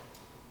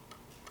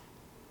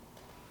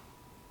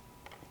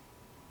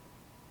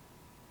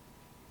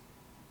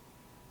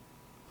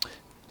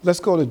 Let's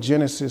go to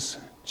Genesis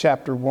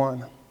chapter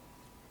 1.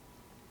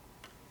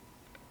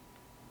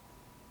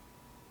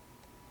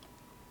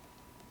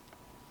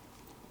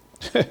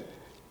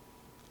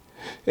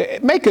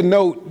 Make a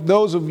note,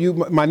 those of you,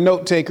 my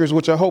note takers,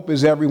 which I hope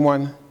is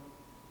everyone.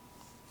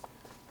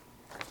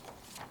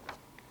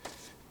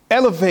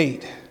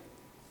 Elevate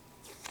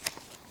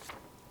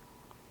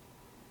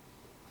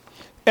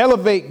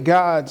Elevate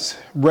God's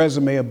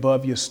resume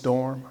above your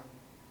storm.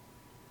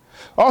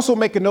 Also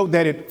make a note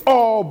that it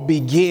all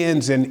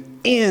begins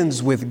and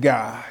ends with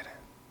God.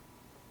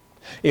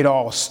 It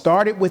all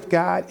started with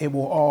God. It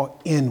will all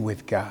end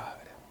with God.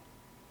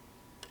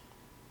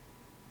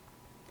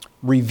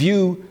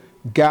 Review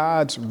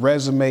God's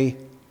resume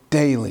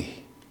daily.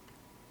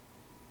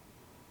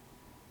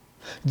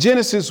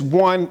 Genesis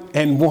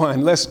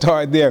 1:1. Let's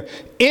start there.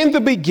 In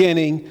the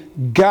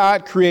beginning,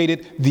 God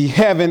created the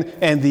heaven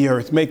and the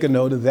earth. Make a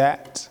note of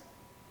that.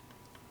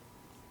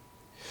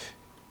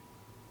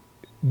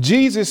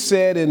 Jesus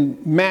said in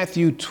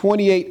Matthew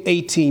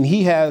 28:18,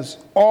 he has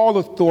all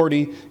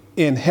authority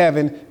in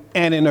heaven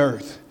and in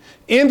earth.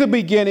 In the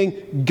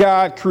beginning,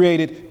 God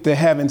created the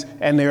heavens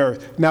and the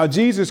earth. Now,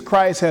 Jesus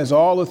Christ has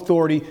all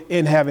authority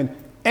in heaven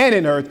and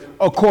in earth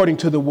according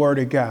to the word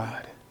of God.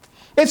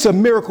 It's a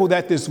miracle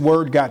that this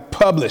word got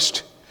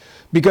published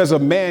because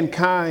of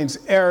mankind's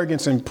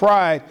arrogance and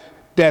pride,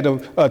 that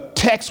a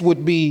text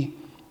would be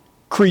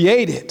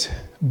created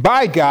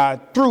by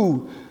God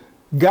through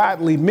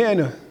godly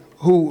men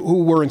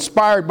who were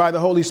inspired by the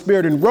Holy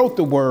Spirit and wrote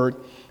the word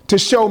to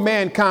show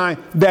mankind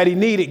that he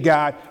needed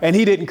God, and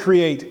he didn't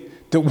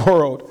create the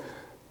world,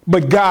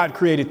 but God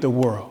created the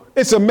world.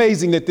 It's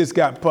amazing that this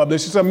got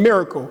published. It's a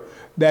miracle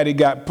that it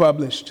got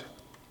published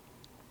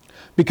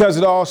because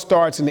it all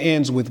starts and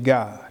ends with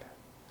God.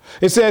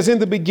 It says in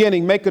the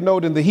beginning, make a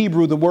note in the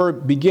Hebrew, the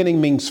word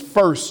beginning means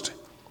first.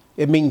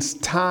 It means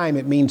time.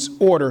 It means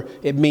order.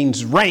 It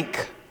means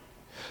rank.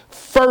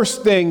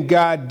 First thing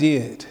God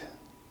did.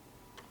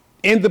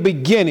 In the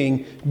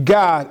beginning,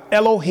 God,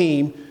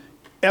 Elohim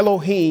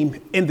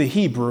in the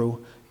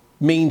Hebrew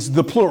means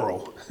the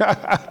plural.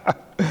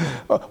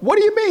 What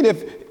do you mean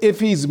if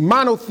he's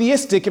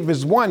monotheistic, if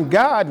it's one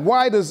God,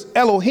 why does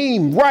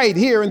Elohim right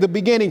here in the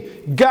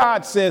beginning,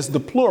 God says the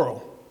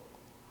plural?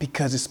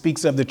 Because it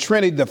speaks of the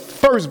Trinity. The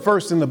first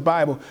verse in the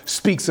Bible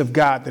speaks of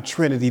God, the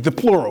Trinity, the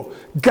plural.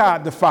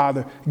 God the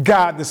Father,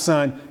 God the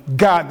Son,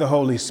 God the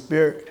Holy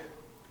Spirit.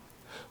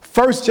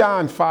 1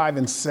 John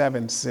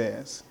 5:7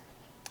 says,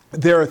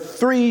 there are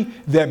three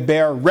that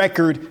bear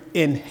record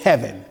in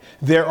heaven.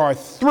 There are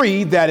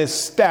three that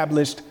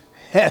established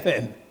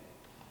heaven.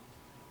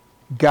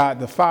 God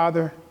the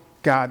Father,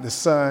 God the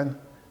Son,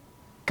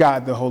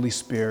 God the Holy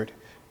Spirit.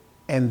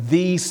 And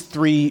these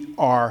three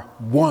are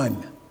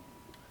one.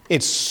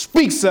 It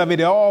speaks of it.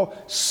 It all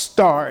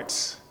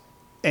starts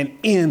and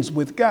ends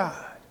with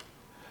God.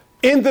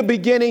 In the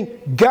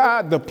beginning,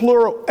 God, the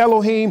plural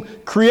Elohim,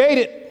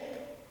 created.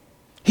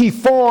 He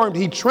formed,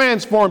 he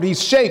transformed, he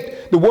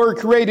shaped. The word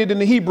created in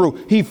the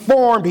Hebrew. He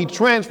formed, he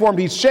transformed,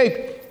 he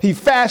shaped, he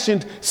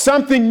fashioned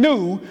something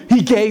new.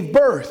 He gave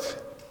birth.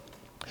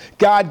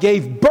 God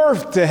gave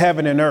birth to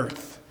heaven and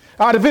earth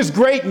out of his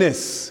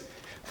greatness.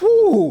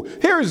 Woo,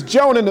 here's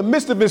Jonah in the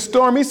midst of his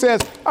storm. He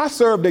says, I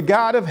serve the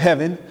God of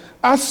heaven.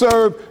 I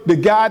serve the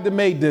God that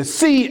made the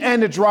sea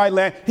and the dry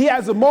land. He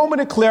has a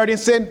moment of clarity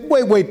and said,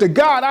 wait, the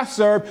God I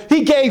serve,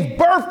 he gave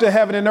birth to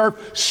heaven and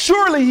earth.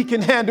 Surely he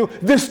can handle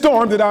this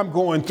storm that I'm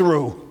going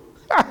through.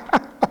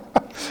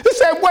 He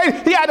said,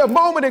 wait, he had a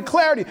moment of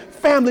clarity.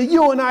 Family,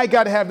 you and I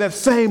got to have that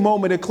same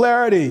moment of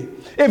clarity.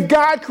 If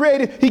God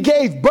created, he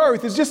gave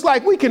birth. It's just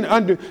like we can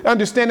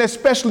understand,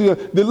 especially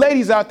the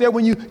ladies out there,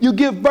 when you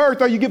give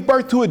birth, or you give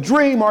birth to a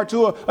dream or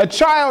to a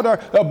child, or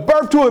a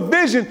birth to a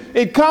vision,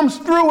 it comes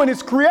through and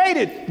it's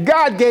created.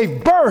 God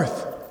gave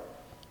birth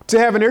to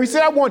heaven and earth. He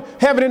said, I want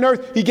heaven and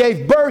earth. He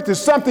gave birth to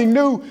something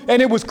new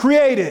and it was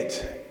created.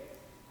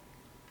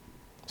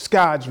 It's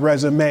God's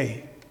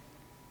resume.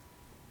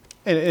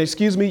 And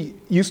excuse me,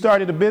 you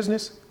started a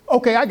business?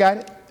 Okay, I got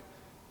it.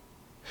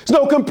 There's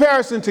no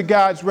comparison to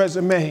God's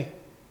resume.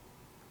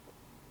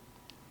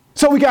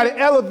 So we got to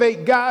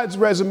elevate God's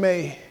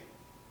resume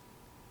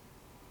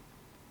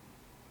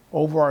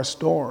over our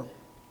storm.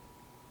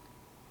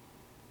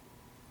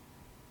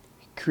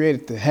 He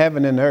created the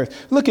heaven and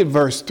earth. Look at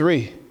verse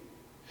 3.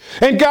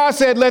 And God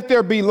said, let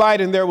there be light,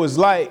 and there was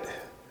light.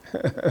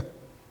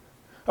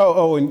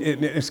 and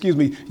excuse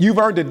me, you've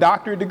earned a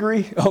doctorate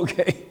degree?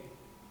 Okay.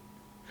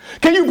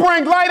 Can you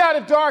bring light out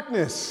of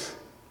darkness?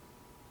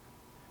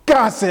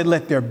 God said,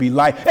 let there be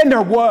light. And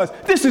there was.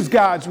 This is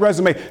God's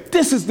resume.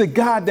 This is the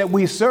God that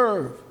we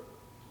serve.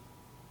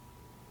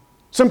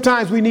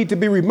 Sometimes we need to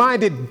be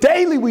reminded,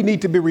 daily we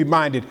need to be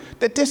reminded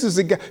that this is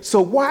the God.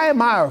 So why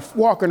am I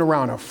walking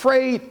around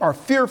afraid or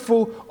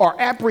fearful or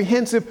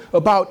apprehensive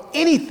about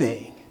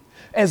anything?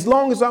 As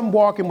long as I'm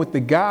walking with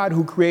the God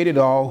who created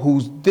all,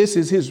 this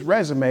is his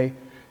resume,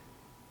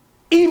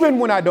 even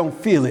when I don't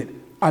feel it,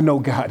 I know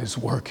God is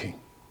working.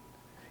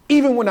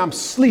 Even when I'm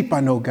asleep,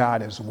 I know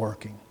God is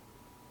working.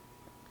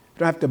 You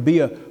don't have to be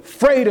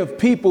afraid of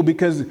people,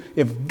 because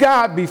if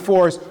God be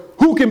for us,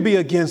 who can be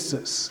against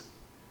us?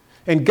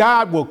 And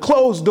God will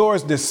close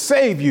doors to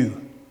save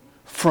you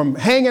from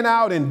hanging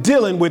out and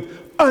dealing with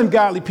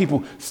ungodly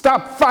people.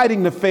 Stop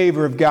fighting the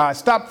favor of God.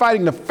 Stop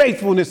fighting the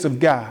faithfulness of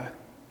God.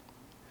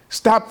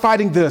 Stop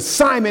fighting the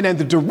assignment and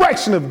the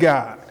direction of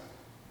God.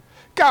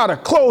 God will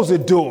close the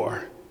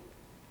door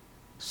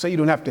so you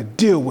don't have to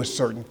deal with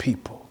certain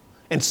people.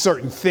 and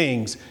certain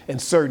things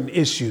and certain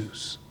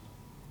issues.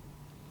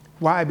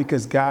 Why?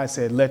 Because God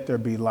said, let there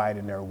be light,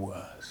 and there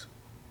was.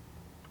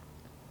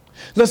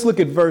 Let's look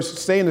at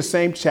stay in the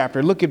same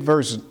chapter. Look at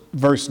verse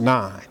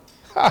 9.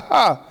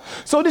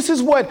 So this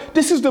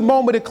is the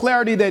moment of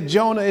clarity that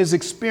Jonah is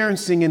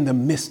experiencing in the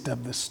midst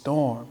of the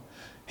storm.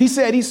 He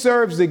said he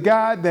serves the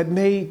God that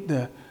made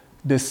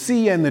the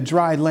sea and the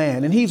dry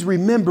land. And he's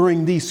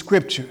remembering these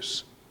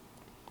scriptures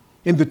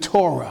in the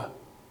Torah,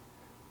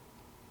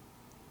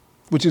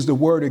 which is the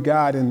word of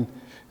God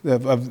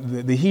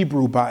of the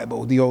Hebrew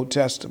Bible, the Old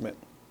Testament.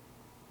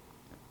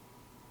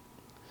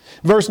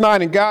 Verse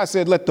 9, and God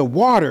said, let the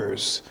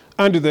waters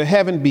under the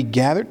heaven be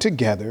gathered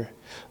together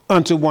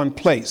unto one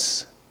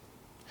place,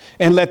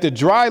 and let the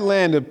dry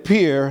land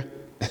appear.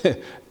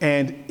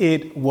 And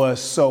it was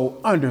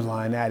so.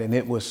 Underline that, and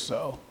it was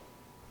so.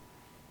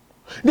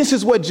 This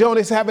is what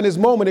Jonah is having his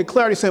moment of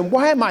clarity, saying,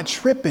 why am I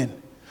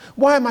tripping?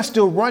 Why am I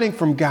still running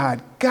from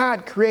God?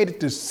 God created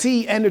the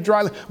sea and the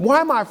dry land. Why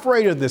am I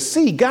afraid of the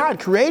sea? God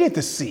created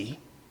the sea.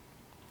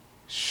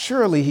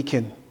 Surely he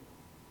can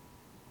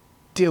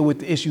deal with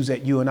the issues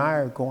that you and I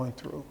are going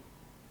through.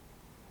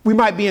 We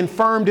might be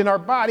infirmed in our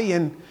body,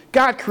 and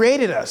God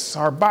created us,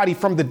 our body,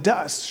 from the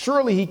dust.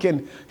 Surely he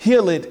can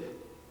heal it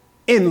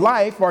in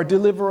life or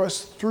deliver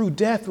us through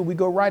death when we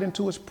go right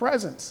into his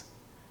presence.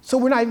 So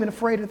we're not even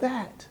afraid of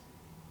that.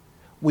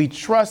 We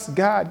trust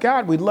God.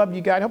 God, we love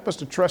you, God. Help us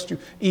to trust you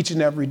each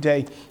and every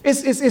day.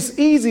 It's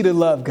easy to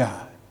love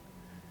God.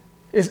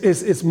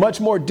 It's much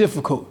more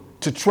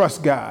difficult to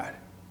trust God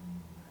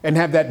and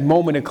have that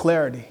moment of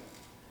clarity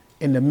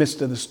in the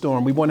midst of the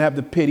storm. We want to have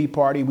the pity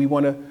party. We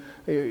want to,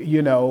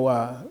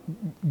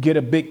 get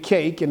a big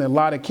cake and a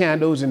lot of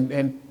candles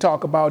and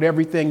talk about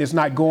everything that's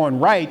not going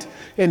right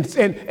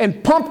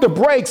and pump the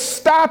brakes.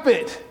 Stop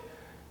it.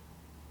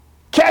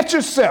 Catch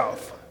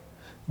yourself.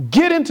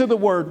 Get into the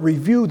word,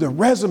 review the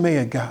resume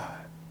of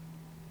God,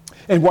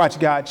 and watch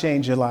God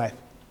change your life.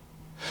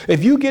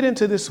 If you get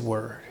into this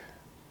word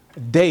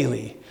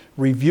daily,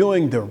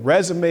 reviewing the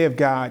resume of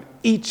God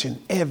each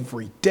and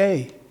every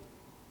day,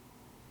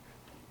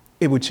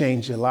 it would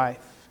change your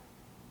life.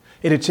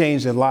 It'll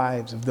change the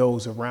lives of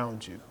those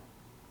around you.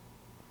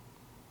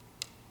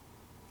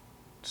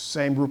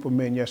 Same group of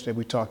men yesterday,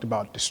 we talked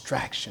about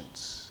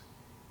distractions.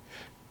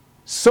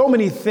 So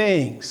many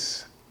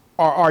things.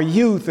 Our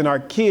youth and our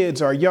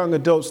kids, our young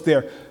adults,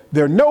 they're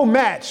no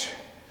match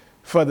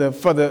for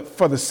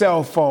the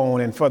cell phone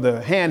and for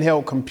the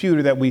handheld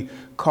computer that we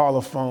call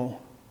a phone.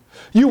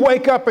 You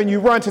wake up and you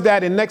run to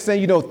that, and next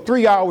thing you know,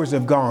 3 hours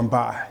have gone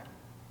by.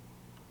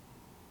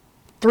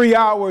 3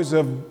 hours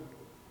of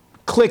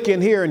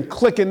clicking here and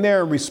clicking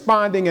there and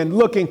responding and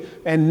looking,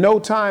 and no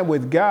time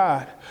with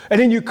God. And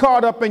then you're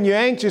caught up and you're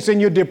anxious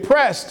and you're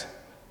depressed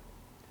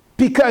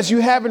because you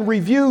haven't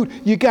reviewed.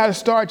 You got to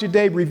start your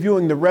day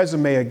reviewing the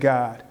resume of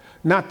God,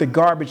 not the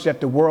garbage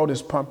that the world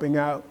is pumping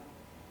out.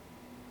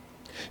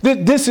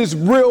 This is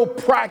real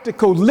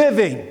practical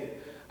living.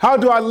 How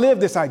do I live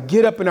this? I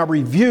get up and I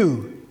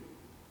review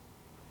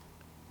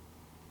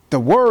the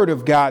word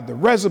of God, the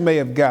resume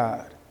of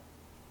God.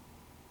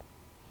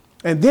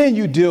 And then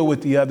you deal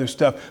with the other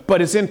stuff,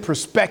 but it's in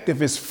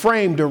perspective. It's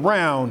framed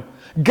around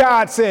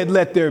God said,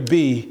 let there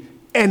be,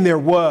 and there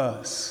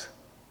was.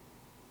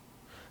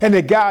 And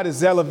that God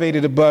is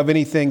elevated above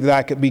anything that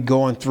I could be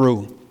going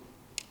through.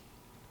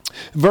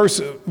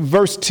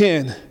 Verse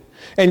 10,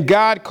 and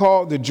God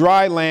called the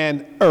dry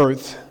land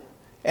earth,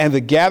 and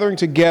the gathering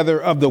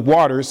together of the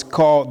waters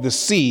called the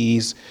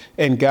seas,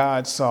 and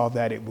God saw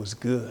that it was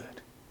good.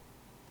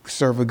 We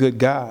serve a good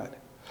God.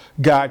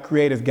 God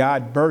created,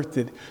 God birthed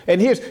it. And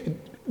here's,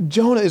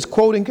 Jonah is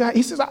quoting God.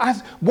 He says,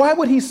 why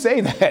would he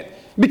say that?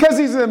 Because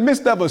he's in the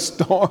midst of a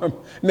storm,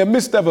 in the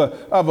midst of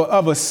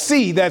a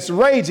sea that's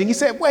raging. He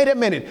said, wait a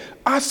minute,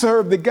 I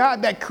serve the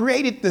God that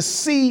created the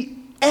sea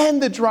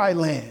and the dry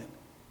land.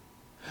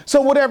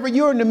 So whatever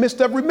you're in the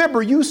midst of,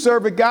 remember, you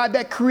serve a God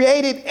that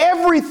created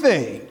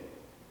everything.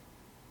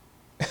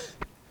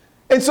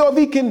 And so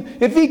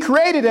if he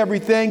created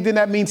everything, then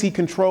that means he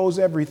controls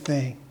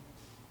everything.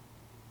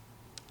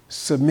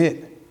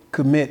 Submit,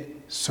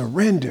 commit,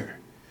 surrender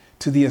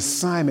to the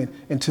assignment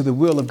and to the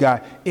will of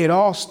God. It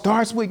all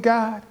starts with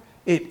God.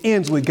 It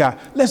ends with God.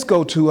 Let's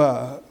go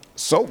to,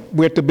 so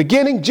we're at the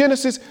beginning,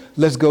 Genesis.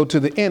 Let's go to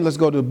the end. Let's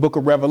go to the book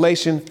of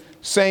Revelation.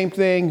 Same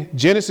thing,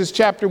 Genesis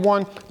chapter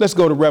 1. Let's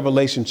go to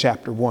Revelation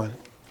chapter 1.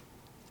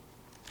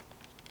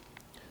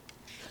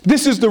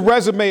 This is the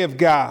resume of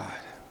God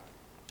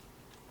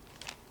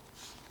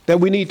that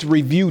we need to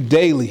review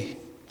daily.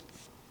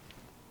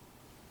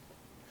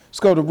 Let's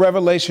go to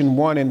Revelation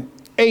 1 and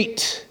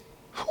 8.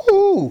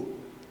 Woo.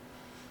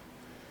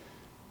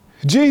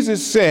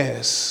 Jesus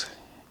says,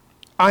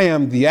 I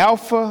am the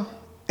Alpha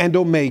and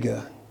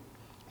Omega,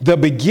 the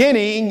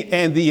beginning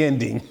and the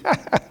ending,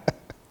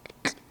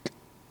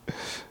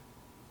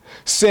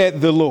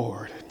 said the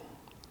Lord,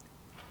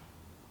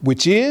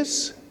 which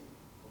is,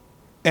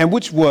 and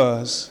which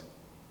was,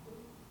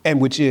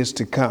 and which is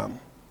to come,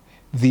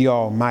 the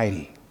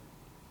Almighty.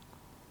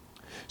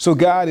 So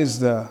God is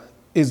the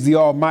is the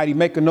Almighty.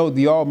 Make a note,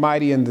 the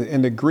Almighty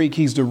in the Greek,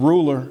 he's the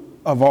ruler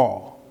of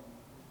all.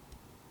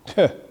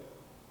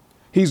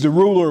 He's the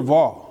ruler of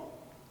all.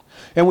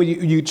 And when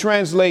you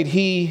translate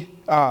he,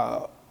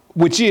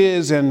 which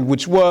is and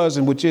which was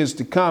and which is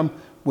to come,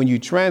 when you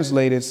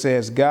translate it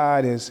says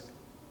God is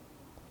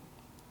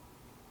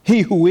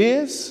he who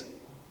is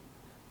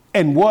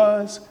and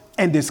was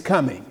and is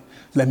coming.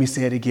 Let me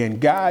say it again.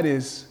 God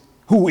is,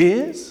 who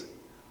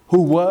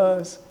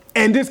was,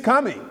 and is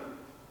coming.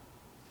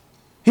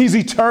 He's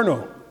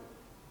eternal.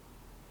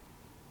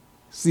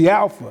 It's the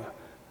Alpha,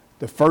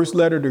 the first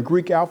letter of the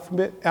Greek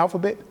alphabet,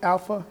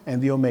 Alpha,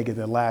 and the Omega,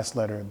 the last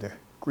letter of the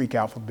Greek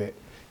alphabet.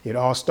 It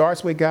all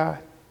starts with God.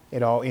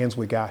 It all ends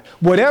with God.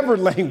 Whatever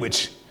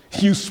language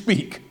you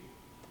speak,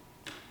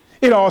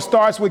 it all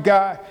starts with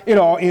God. It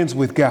all ends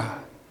with God.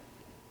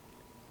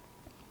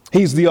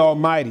 He's the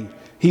Almighty.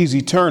 He's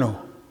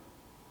eternal.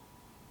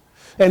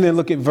 And then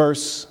look at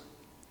verse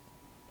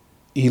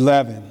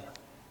 11.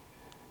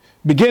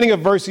 Beginning of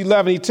verse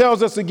 11, he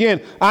tells us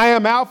again, I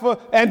am Alpha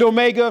and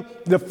Omega,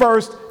 the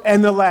first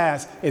and the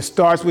last. It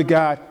starts with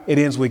God. It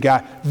ends with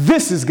God.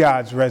 This is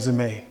God's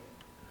resume.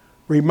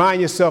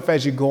 Remind yourself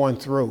as you're going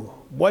through,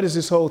 what is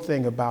this whole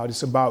thing about?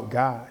 It's about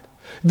God.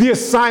 The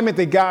assignment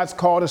that God's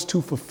called us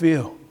to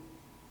fulfill.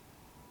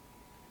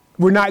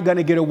 We're not going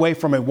to get away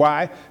from it.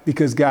 Why?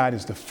 Because God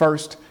is the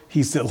first.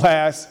 He's the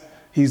last.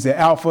 He's the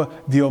Alpha,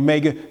 the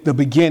Omega, the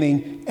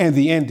beginning and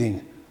the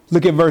ending.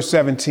 Look at verse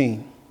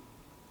 17.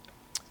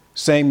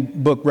 Same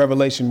book,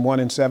 Revelation 1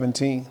 and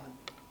 17.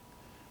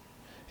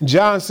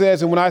 John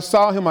says, and when I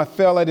saw him, I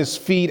fell at his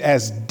feet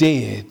as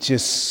dead.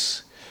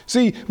 Just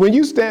see, when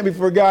you stand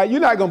before God, you're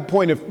not going to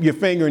point your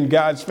finger in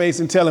God's face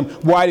and tell him,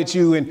 why did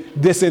you and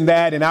this and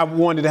that, and I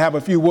wanted to have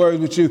a few words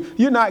with you.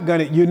 You're not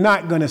going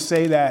to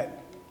say that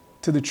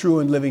to the true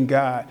and living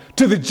God,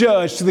 to the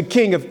judge, to the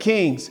King of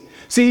Kings.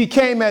 See, he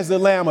came as the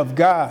Lamb of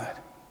God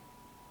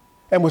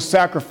and was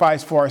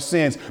sacrificed for our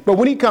sins. But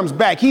when he comes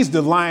back, he's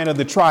the Lion of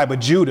the tribe of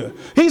Judah.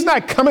 He's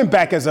not coming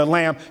back as a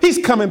lamb. He's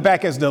coming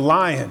back as the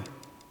lion.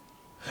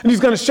 And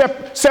he's going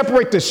to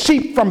separate the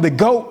sheep from the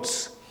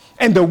goats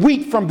and the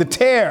wheat from the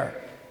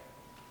tare.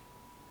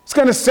 He's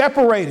going to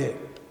separate it.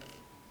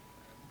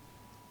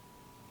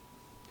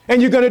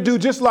 And you're going to do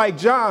just like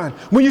John.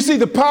 When you see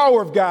the power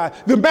of God,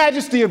 the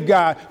majesty of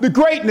God, the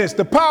greatness,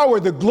 the power,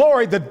 the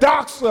glory, the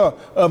doxa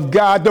of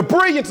God, the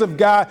brilliance of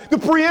God, the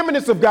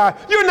preeminence of God,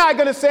 you're not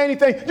going to say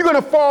anything. You're going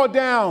to fall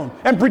down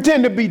and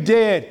pretend to be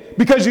dead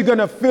because you're going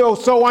to feel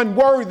so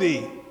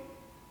unworthy.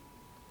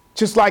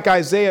 Just like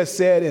Isaiah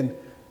said in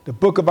the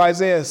book of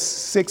Isaiah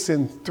 6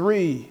 and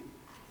 3,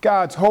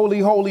 God's holy,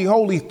 holy,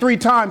 holy, 3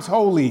 times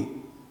holy.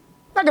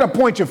 Not going to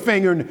point your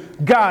finger in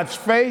God's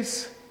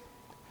face.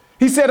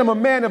 He said, I'm a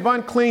man of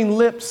unclean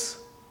lips,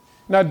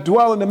 and I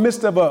dwell in the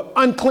midst of an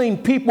unclean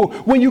people.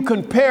 When you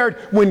compared,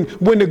 when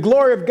the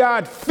glory of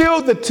God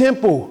filled the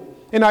temple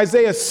in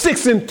Isaiah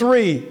 6 and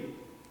 3, and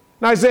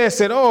Isaiah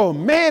said, oh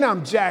man,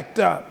 I'm jacked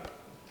up.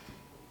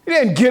 He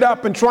didn't get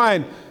up and try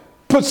and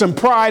put some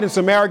pride and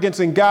some arrogance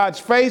in God's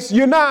face.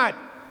 You're not.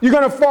 You're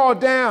going to fall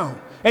down,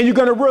 and you're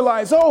going to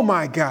realize, oh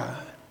my God.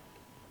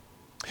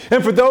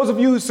 And for those of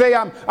you who say,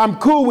 I'm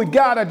cool with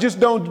God, I just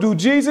don't do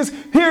Jesus,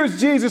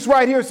 here's Jesus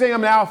right here saying, I'm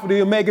the Alpha, the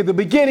Omega, the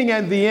beginning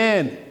and the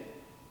end.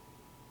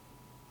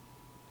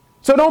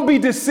 So don't be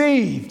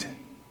deceived.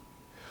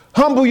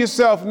 Humble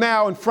yourself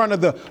now in front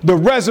of the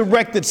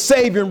resurrected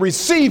Savior and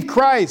receive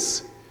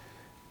Christ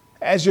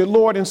as your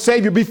Lord and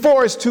Savior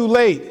before it's too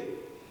late.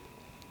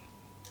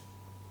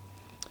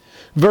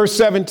 Verse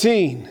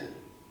 17.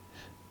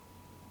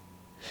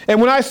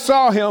 And when I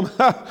saw him,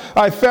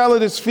 I fell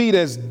at his feet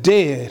as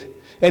dead.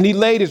 And he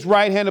laid his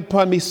right hand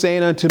upon me,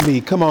 saying unto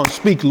me, come on,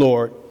 speak,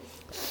 Lord,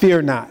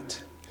 fear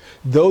not.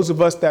 Those of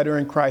us that are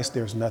in Christ,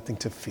 there's nothing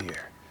to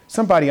fear.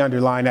 Somebody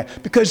underline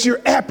that, because you're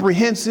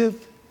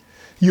apprehensive.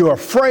 You're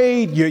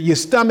afraid. Your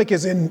stomach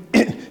is in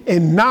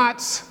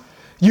knots.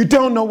 You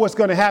don't know what's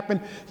going to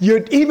happen.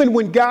 Even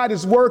when God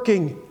is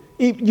working,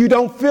 you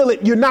don't feel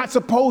it. You're not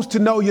supposed to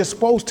know. You're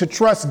supposed to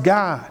trust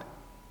God.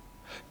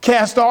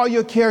 Cast all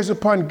your cares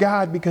upon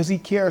God because he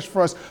cares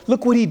for us.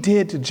 Look what he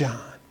did to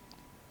John.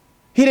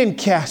 He didn't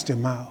cast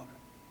him out.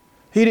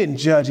 He didn't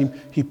judge him.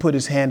 He put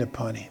his hand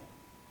upon him.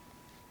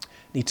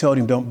 He told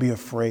him, don't be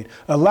afraid.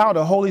 Allow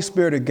the Holy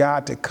Spirit of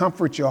God to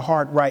comfort your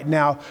heart right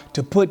now,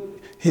 to put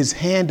his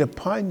hand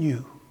upon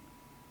you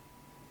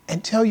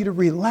and tell you to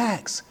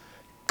relax,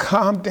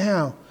 calm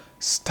down,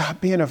 stop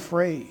being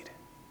afraid,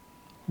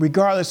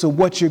 regardless of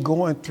what you're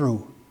going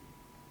through.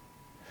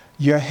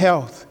 Your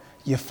health,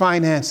 your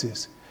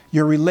finances,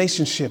 your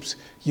relationships,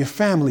 your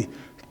family.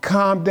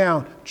 Calm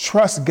down.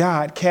 Trust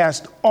God.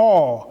 Cast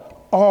all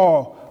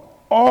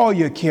all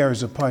your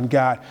cares upon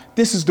God.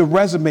 This is the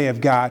resume of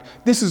God.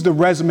 This is the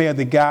resume of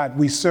the God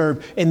we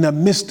serve in the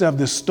midst of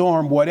the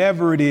storm,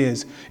 whatever it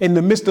is, in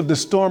the midst of the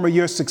storm of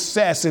your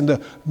success, in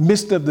the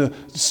midst of the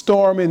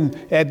storm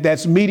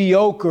that's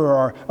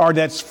mediocre or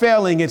that's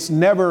failing. It's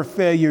never a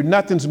failure.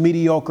 Nothing's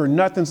mediocre.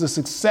 Nothing's a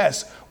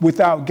success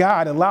without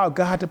God. Allow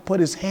God to put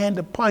his hand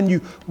upon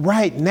you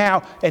right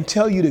now and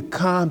tell you to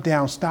calm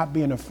down. Stop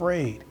being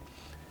afraid.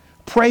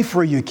 Pray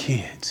for your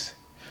kids.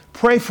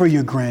 Pray for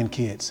your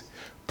grandkids.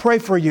 Pray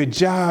for your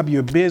job,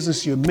 your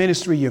business, your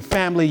ministry, your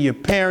family, your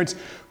parents.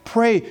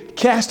 Pray,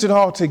 cast it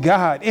all to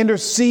God.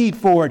 Intercede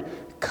for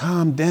it.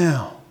 Calm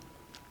down.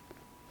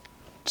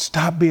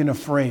 Stop being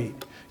afraid.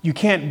 You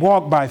can't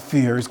walk by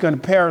fear. It's going to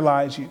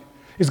paralyze you.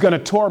 It's going to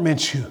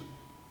torment you.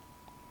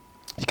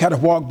 You got to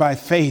walk by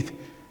faith.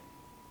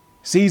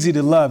 It's easy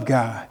to love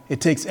God.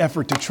 It takes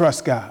effort to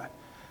trust God.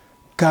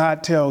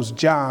 God tells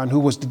John, who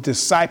was the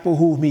disciple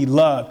whom he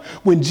loved,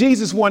 when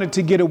Jesus wanted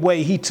to get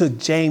away, he took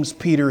James,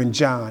 Peter, and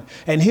John.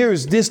 And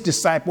here's this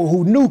disciple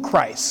who knew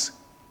Christ,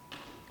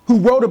 who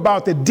wrote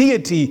about the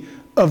deity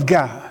of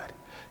God.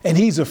 And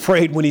he's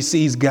afraid when he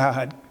sees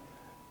God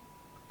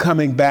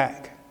coming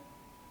back.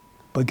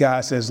 But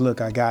God says,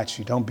 look, I got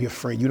you. Don't be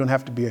afraid. You don't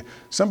have to be.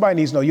 Somebody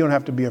needs to know you don't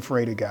have to be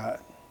afraid of God.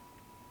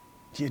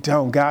 You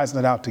don't. God's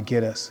not out to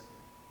get us.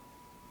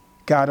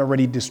 God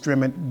already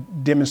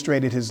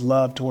demonstrated his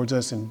love towards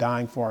us in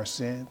dying for our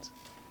sins.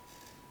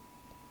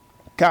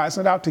 God's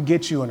not out to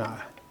get you and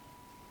I.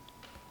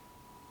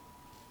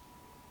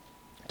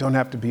 Don't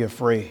have to be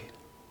afraid.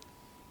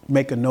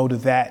 Make a note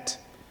of that.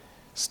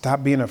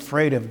 Stop being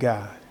afraid of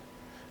God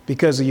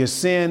because of your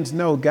sins.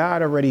 No,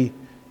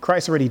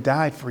 Christ already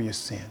died for your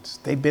sins.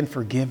 They've been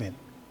forgiven.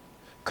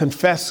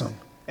 Confess them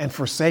and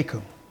forsake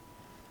them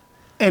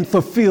and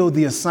fulfill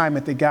the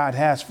assignment that God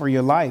has for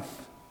your life.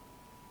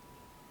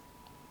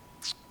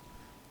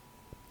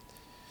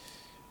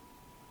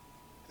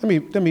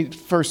 Let me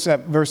verse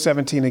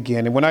 17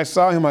 again. And when I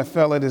saw him, I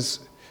fell at his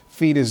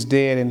feet as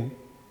dead, and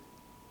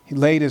he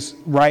laid his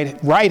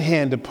right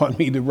hand upon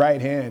me. The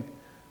right hand,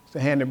 it's the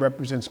hand that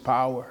represents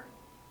power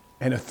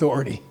and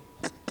authority,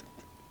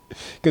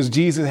 because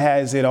Jesus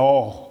has it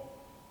all,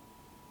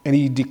 and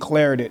he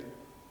declared it,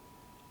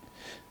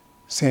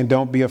 saying,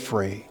 "Don't be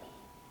afraid.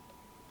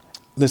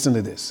 Listen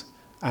to this.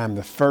 I am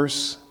the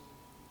first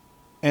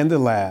and the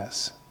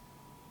last.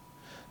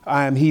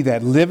 I am he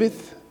that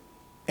liveth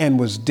and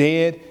was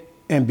dead,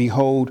 and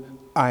behold,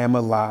 I am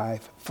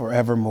alive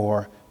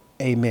forevermore.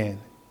 Amen."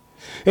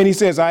 And he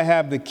says, I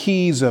have the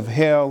keys of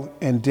hell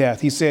and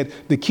death. He said,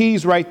 the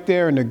keys right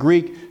there in the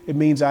Greek, it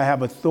means I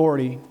have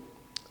authority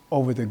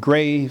over the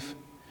grave.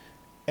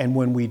 And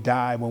when we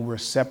die, when we're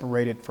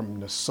separated from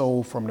the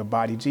soul, from the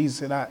body, Jesus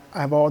said, I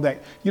have all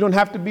that. You don't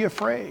have to be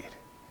afraid.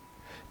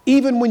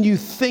 Even when you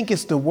think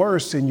it's the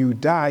worst and you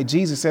die,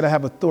 Jesus said, I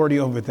have authority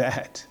over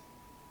that.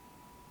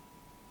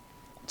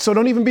 So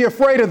don't even be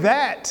afraid of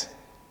that.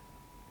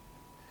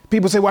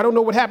 People say, well, I don't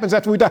know what happens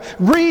after we die.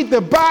 Read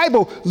the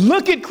Bible.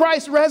 Look at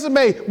Christ's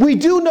resume. We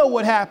do know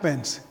what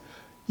happens.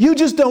 You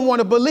just don't want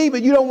to believe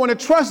it. You don't want to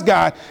trust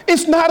God.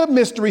 It's not a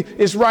mystery.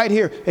 It's right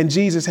here. And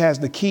Jesus has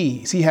the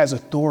keys. He has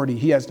authority.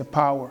 He has the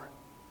power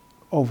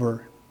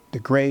over the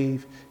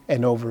grave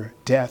and over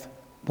death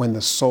when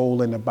the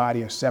soul and the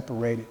body are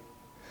separated.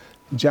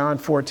 John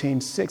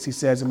 14:6, he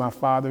says, in my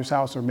Father's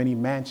house are many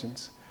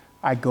mansions.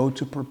 I go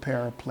to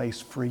prepare a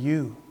place for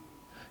you.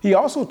 He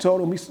also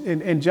told him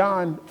in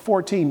John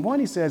 14:1,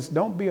 he says,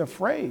 don't be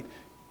afraid.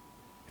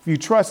 If you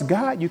trust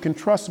God, you can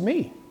trust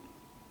me.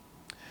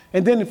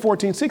 And then in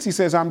 14:6, he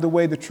says, I'm the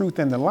way, the truth,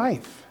 and the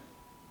life.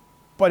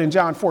 But in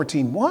John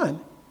 14:1,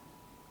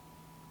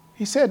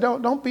 he said,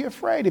 don't be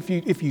afraid.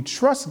 If you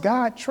trust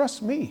God,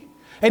 trust me.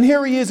 And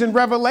here he is in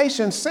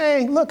Revelation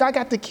saying, look, I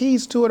got the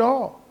keys to it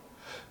all.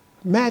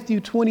 Matthew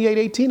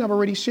 28:18, I've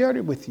already shared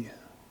it with you.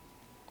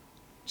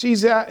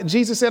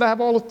 Jesus said, I have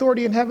all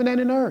authority in heaven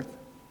and in earth.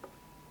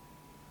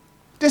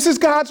 This is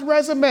God's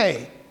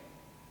resume.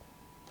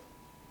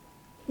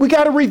 We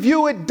got to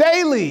review it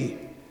daily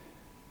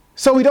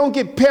so we don't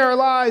get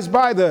paralyzed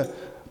by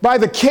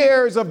the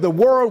cares of the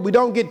world. We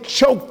don't get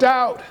choked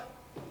out.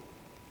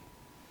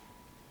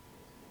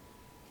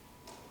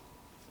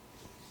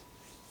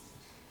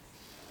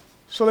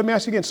 So let me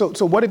ask you again.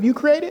 So what have you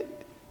created?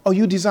 Oh,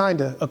 you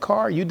designed a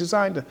car? You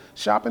designed a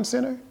shopping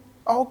center?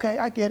 Oh, okay,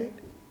 I get it.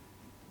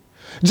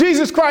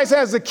 Jesus Christ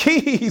has the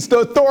keys, the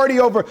authority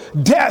over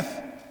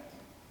death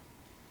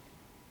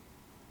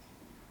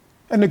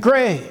and the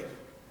grave.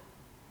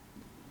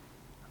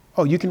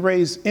 Oh, you can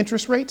raise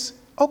interest rates?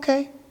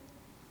 Okay,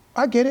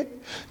 I get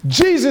it.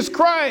 Jesus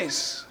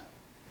Christ.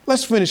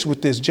 Let's finish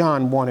with this,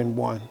 John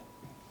 1:1.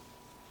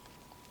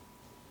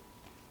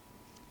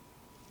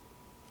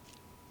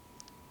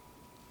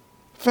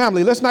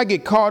 Family, let's not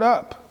get caught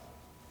up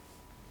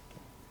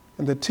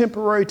in the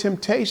temporary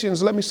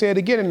temptations, let me say it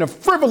again, in the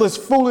frivolous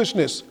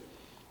foolishness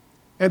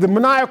and the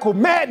maniacal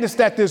madness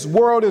that this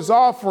world is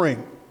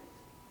offering.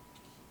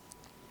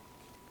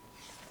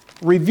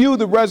 Review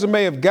the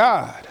resume of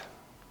God.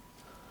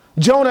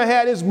 Jonah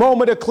had his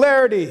moment of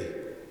clarity.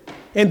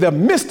 in the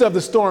midst of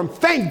the storm.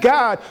 Thank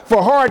God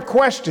for hard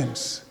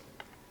questions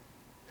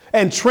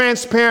and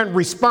transparent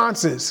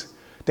responses.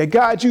 That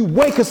God, you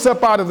wake us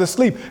up out of the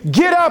sleep.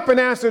 Get up and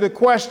answer the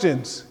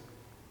questions.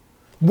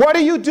 What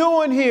are you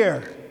doing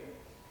here?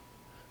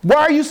 Why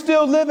are you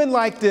still living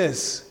like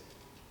this?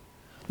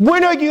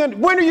 When are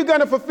you going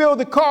to fulfill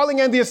the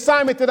calling and the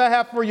assignment that I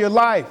have for your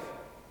life?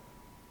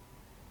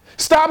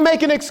 Stop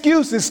making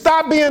excuses.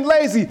 Stop being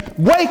lazy.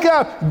 Wake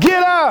up.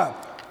 Get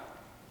up.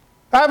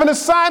 I have an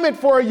assignment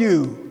for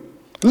you.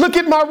 Look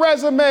at my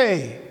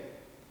resume.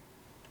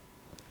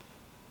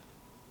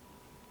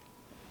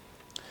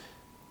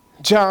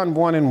 John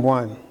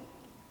 1:1.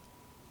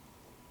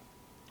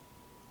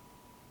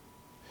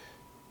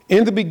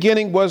 In the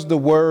beginning was the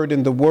Word,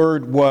 and the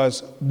Word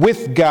was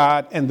with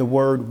God, and the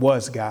Word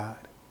was God.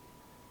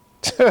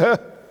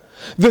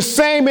 The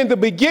same in the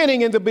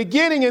beginning, in the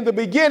beginning, in the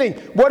beginning.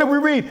 What did we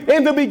read?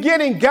 In the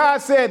beginning, God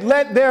said,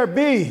 let there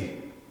be.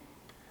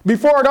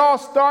 Before it all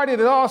started,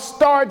 it all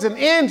starts and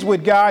ends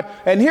with God.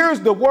 And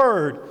here's the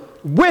word,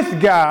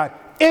 with God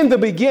in the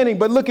beginning.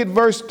 But look at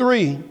verse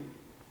 3.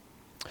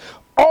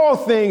 All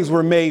things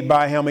were made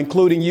by him,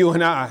 including you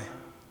and I.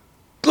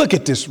 Look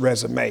at this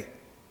resume.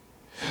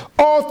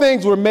 All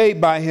things were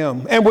made by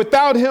him, and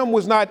without him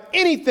was not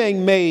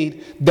anything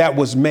made that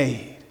was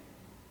made.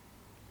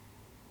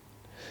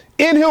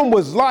 In him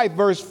was life,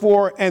 verse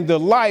 4, and the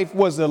life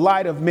was the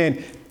light of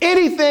men.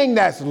 Anything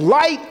that's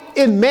light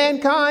in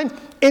mankind,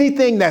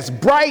 anything that's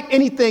bright,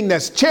 anything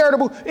that's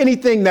charitable,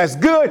 anything that's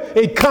good,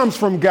 it comes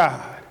from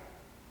God.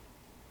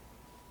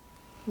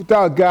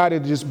 Without God,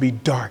 it'd just be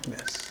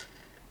darkness.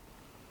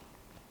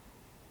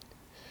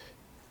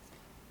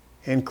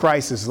 In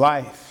Christ's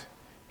life,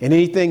 and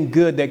anything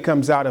good that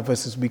comes out of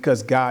us is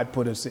because God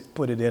put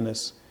it in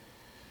us.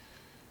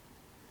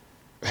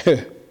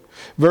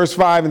 Verse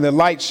 5, and the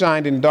light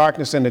shined in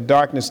darkness, and the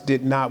darkness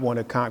did not want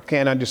to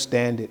can't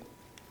understand it.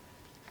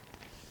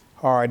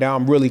 All right, now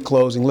I'm really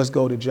closing. Let's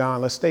go to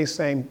John. Let's stay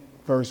same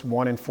verse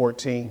 1 and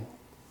 14.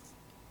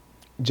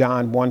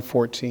 John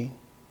 1:14.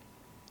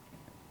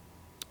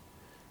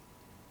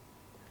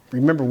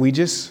 Remember, we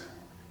just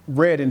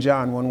read in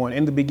John 1:1,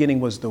 in the beginning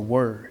was the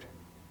Word.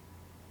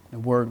 The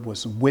Word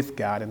was with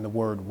God, and the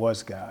Word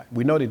was God.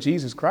 We know that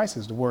Jesus Christ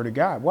is the Word of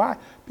God. Why?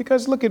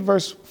 Because look at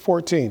verse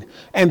 14.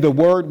 And the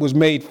Word was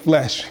made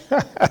flesh.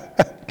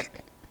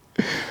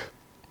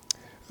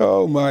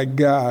 Oh, my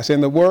gosh.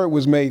 And the Word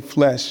was made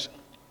flesh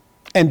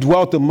and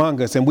dwelt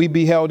among us. And we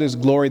beheld his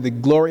glory, the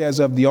glory as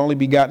of the only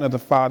begotten of the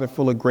Father,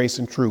 full of grace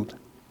and truth.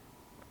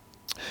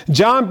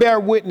 John bare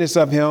witness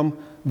of him,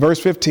 verse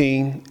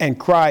 15, and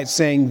cried,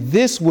 saying,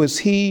 this was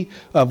he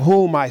of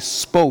whom I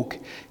spoke.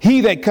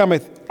 He that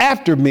cometh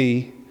after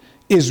me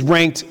is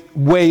ranked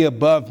way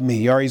above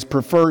me, or he's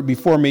preferred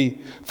before me,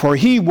 for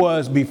he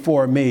was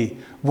before me.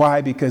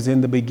 Why? Because in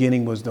the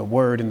beginning was the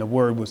Word, and the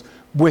Word was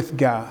with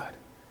God,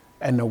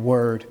 and the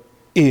Word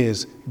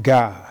is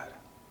God.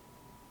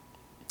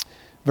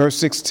 Verse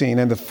 16,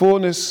 and the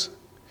fullness,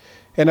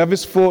 and of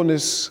his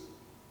fullness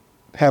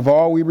have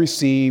all we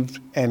received,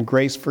 and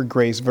grace for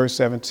grace. Verse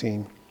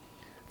 17,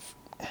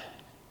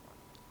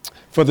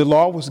 for the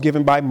law was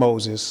given by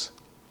Moses.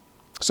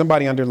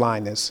 Somebody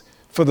underline this.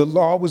 For the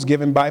law was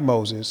given by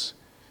Moses,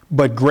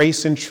 but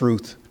grace and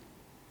truth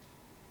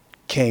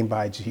came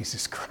by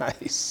Jesus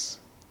Christ.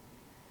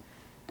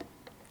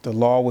 The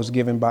law was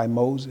given by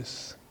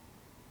Moses,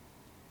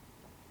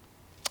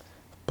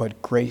 but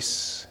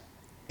grace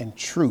and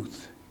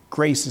truth.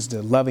 Grace is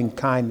the loving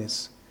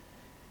kindness,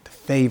 the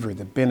favor,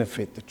 the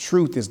benefit. The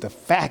truth is the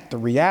fact, the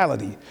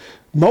reality.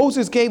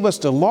 Moses gave us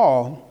the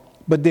law,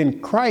 but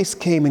then Christ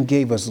came and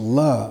gave us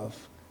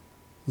love,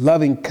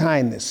 loving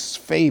kindness,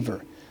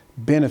 favor,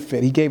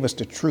 benefit. He gave us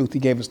the truth. He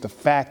gave us the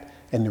fact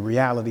and the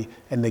reality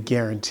and the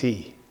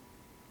guarantee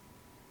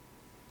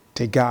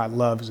that God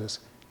loves us.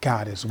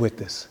 God is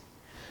with us.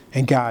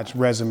 And God's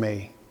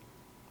resume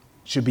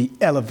should be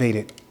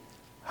elevated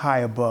high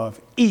above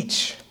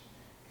each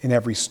and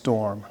every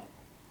storm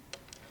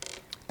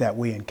that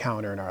we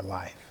encounter in our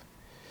life.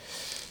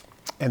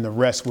 And the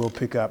rest we'll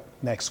pick up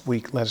next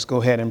week. Let us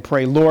go ahead and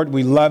pray. Lord,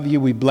 we love you.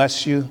 We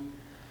bless you.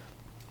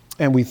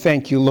 And we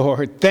thank you,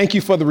 Lord. Thank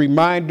you for the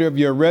reminder of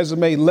your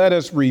resume. Let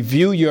us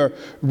review your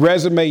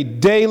resume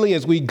daily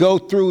as we go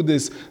through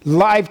this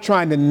life,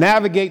 trying to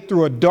navigate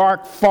through a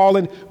dark,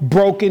 fallen,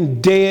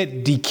 broken,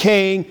 dead,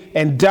 decaying,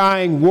 and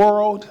dying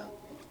world.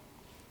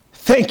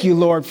 Thank you,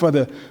 Lord, for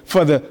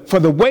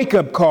the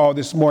wake-up call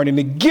this morning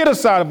to get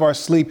us out of our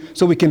sleep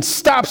so we can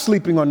stop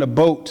sleeping on the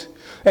boat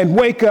and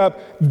wake up,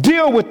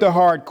 deal with the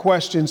hard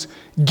questions,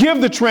 give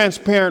the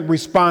transparent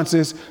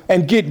responses,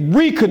 and get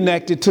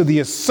reconnected to the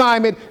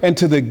assignment and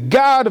to the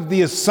God of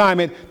the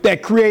assignment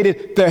that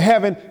created the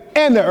heaven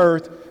and the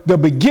earth, the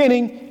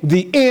beginning,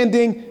 the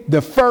ending,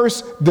 the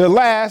first, the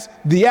last,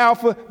 the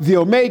Alpha, the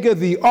Omega,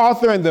 the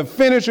author and the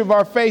finisher of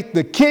our faith,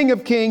 the King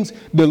of Kings,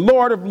 the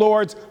Lord of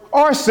Lords,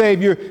 our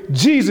Savior,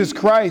 Jesus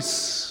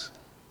Christ.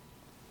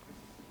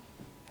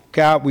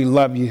 God, we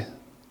love you.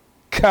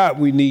 God,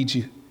 we need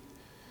you.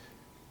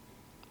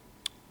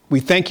 We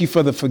thank you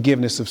for the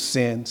forgiveness of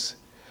sins.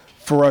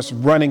 for us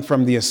running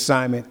from the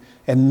assignment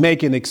and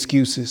making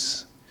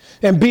excuses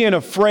and being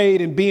afraid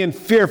and being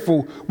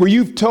fearful, where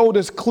you've told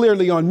us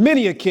clearly on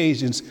many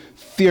occasions,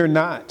 fear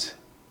not.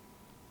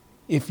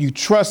 If you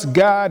trust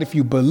God, if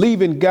you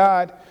believe in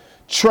God,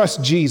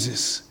 trust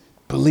Jesus,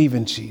 believe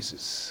in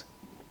Jesus.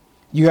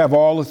 You have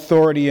all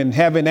authority in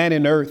heaven and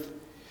in earth.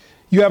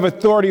 You have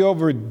authority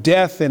over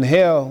death and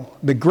hell,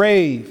 the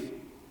grave,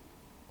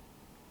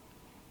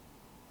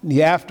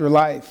 the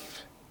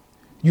afterlife.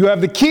 You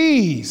have the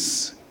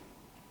keys.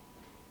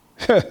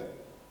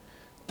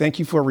 Thank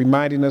you for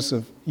reminding us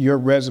of your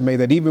resume,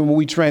 that even when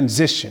we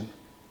transition,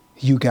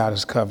 you got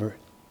us covered.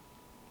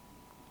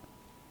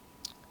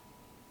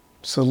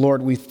 So,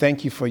 Lord, we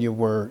thank you for your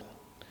word.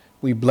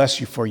 We bless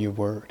you for your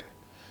word.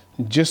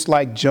 And just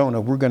like Jonah,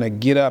 we're going to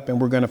get up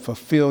and we're going to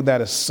fulfill that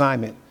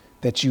assignment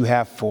that you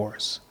have for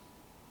us.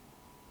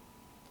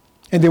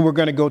 And then we're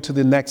going to go to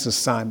the next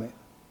assignment.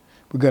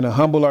 We're going to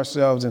humble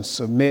ourselves and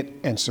submit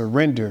and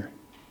surrender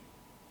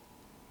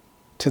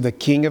to the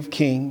King of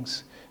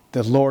Kings,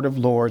 the Lord of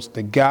Lords,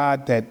 the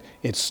God that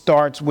it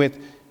starts with,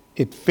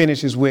 it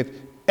finishes with,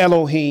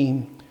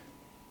 Elohim,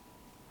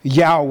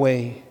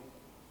 Yahweh,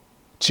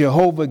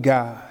 Jehovah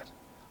God,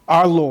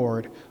 our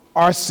Lord,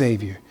 our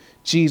Savior,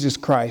 Jesus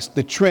Christ,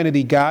 the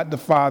Trinity, God the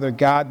Father,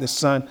 God the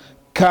Son,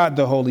 God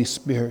the Holy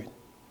Spirit.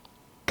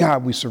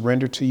 God, we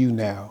surrender to you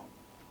now.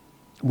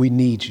 We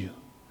need you.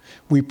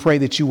 We pray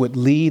that you would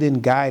lead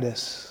and guide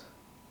us.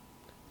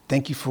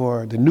 Thank you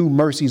for the new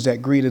mercies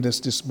that greeted us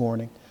this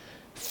morning.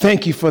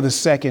 Thank you for the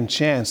second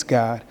chance,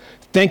 God.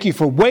 Thank you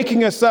for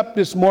waking us up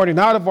this morning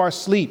out of our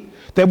sleep,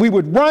 that we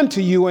would run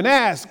to you and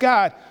ask,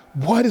 God,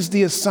 what is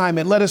the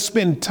assignment? Let us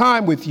spend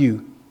time with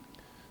you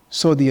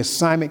so the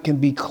assignment can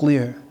be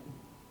clear.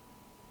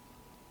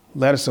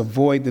 Let us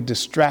avoid the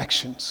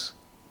distractions.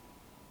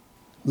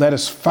 Let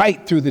us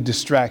fight through the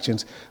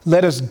distractions.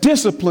 Let us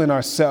discipline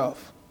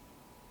ourselves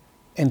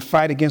and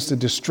fight against the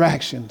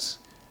distractions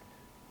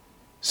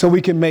so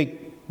we can make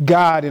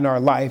God in our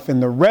life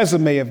and the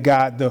resume of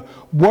God, the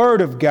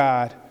word of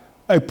God,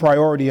 a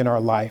priority in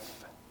our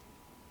life.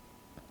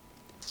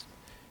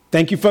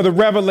 Thank you for the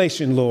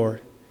revelation,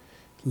 Lord.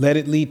 Let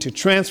it lead to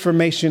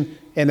transformation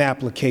and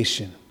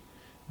application.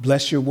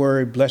 Bless your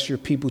word. Bless your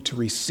people to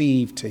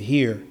receive, to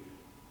hear,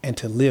 and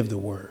to live the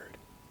word.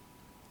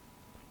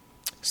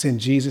 It's in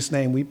Jesus'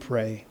 name we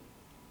pray.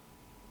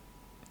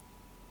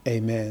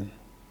 Amen.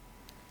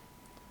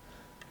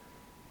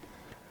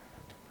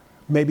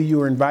 Maybe you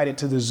were invited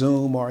to the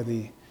Zoom or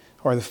the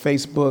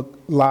Facebook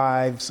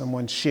Live.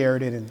 Someone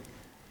shared it and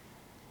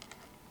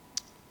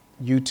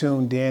you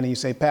tuned in and you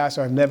say,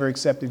 Pastor, I've never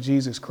accepted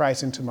Jesus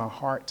Christ into my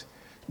heart,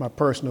 my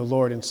personal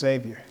Lord and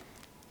Savior.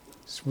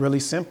 It's really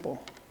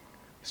simple.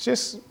 It's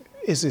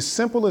as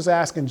simple as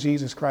asking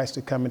Jesus Christ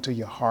to come into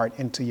your heart,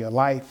 into your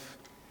life.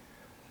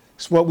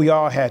 It's what we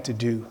all had to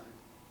do.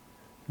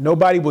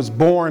 Nobody was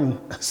born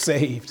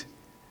saved.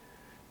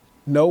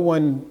 No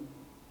one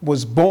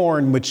was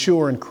born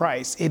mature in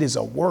Christ. It is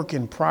a work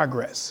in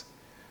progress.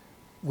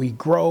 We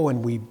grow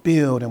and we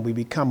build and we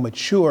become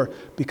mature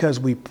because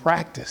we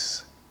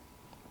practice.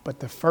 But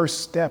the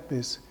first step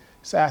is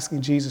asking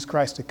Jesus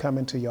Christ to come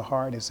into your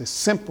heart. It's as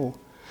simple.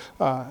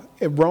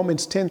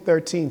 Romans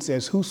 10:13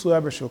 says,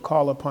 whosoever shall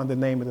call upon the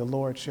name of the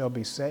Lord shall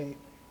be saved.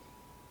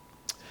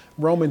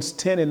 Romans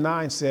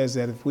 10:9 says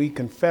that if we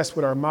confess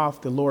with our mouth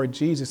the Lord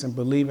Jesus and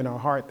believe in our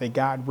heart that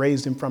God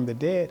raised him from the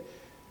dead,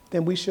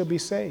 then we shall be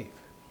saved.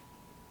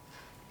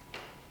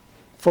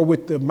 For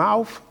with the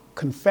mouth,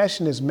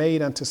 confession is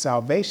made unto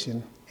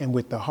salvation, and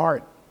with the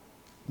heart,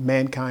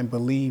 mankind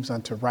believes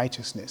unto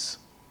righteousness.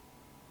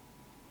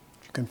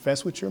 If you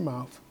confess with your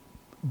mouth,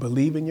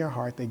 believe in your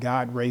heart that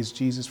God raised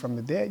Jesus from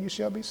the dead, you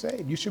shall be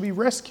saved. You shall be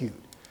rescued.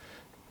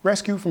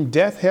 Rescued from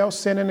death, hell,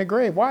 sin, and the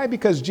grave. Why?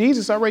 Because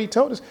Jesus already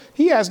told us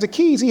he has the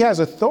keys. He has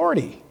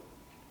authority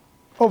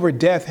over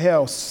death,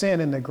 hell, sin,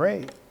 and the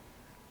grave.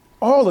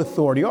 All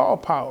authority, all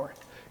power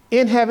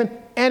in heaven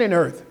and in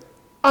earth.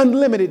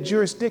 Unlimited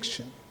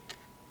jurisdiction.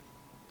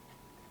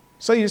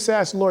 So you just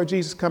ask, Lord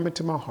Jesus, come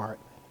into my heart.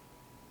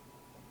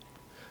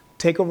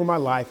 Take over my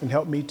life and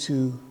help me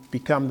to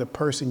become the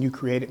person you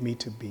created me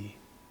to be.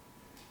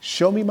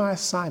 Show me my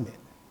assignment.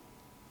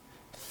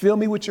 Fill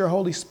me with your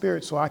Holy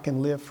Spirit so I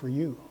can live for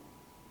you.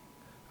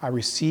 I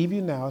receive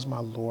you now as my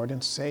Lord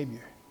and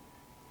Savior.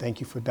 Thank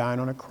you for dying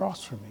on a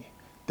cross for me.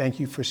 Thank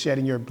you for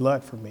shedding your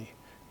blood for me.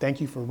 Thank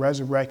you for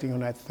resurrecting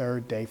on that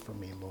third day for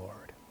me, Lord.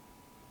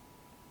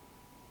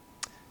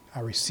 I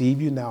receive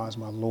you now as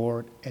my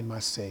Lord and my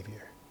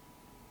Savior.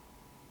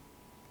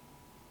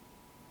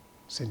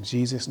 It's in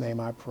Jesus' name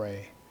I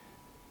pray.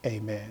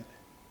 Amen.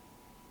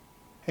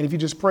 And if you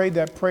just prayed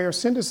that prayer,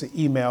 send us an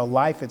email,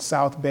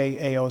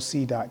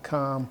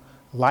 life@southbayaoc.com,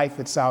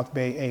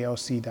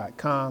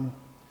 life@southbayaoc.com.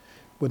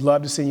 We'd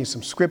love to send you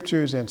some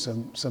scriptures and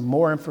some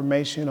more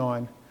information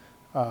on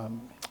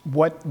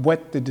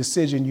what the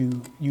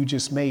decision you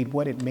just made,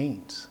 what it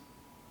means.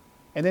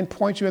 And then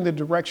point you in the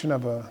direction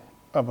of a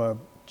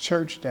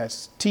church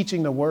that's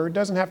teaching the word.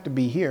 Doesn't have to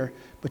be here,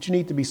 but you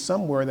need to be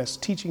somewhere that's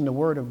teaching the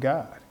word of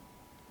God.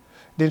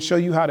 then show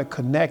you how to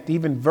connect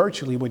even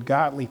virtually with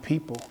godly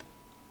people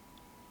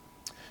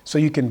so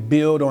you can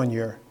build on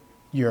your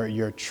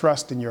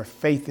trust and your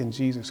faith in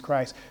Jesus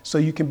Christ, so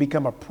you can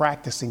become a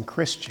practicing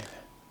Christian.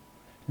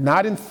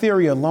 Not in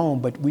theory alone,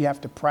 but we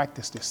have to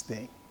practice this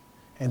thing.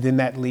 And then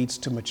that leads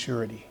to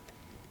maturity.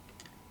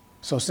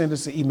 So send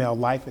us an email,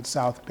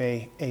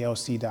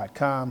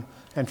 life@southbayalc.com.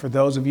 And for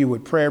those of you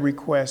with prayer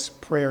requests,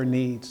 prayer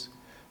needs,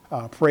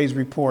 praise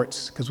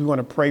reports, because we want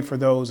to pray for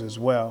those as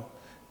well.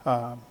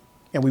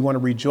 And we want to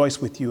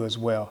rejoice with you as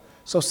well.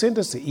 So send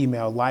us an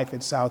email,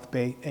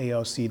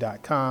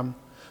 life@southbayalc.com.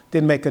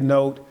 Then make a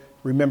note.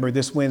 Remember,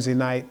 this Wednesday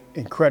night,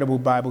 incredible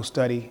Bible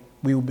study.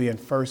 We will be in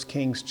 1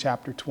 Kings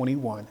chapter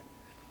 21.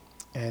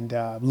 And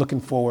looking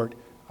forward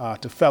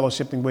to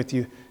fellowshipping with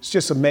you. It's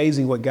just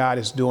amazing what God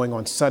is doing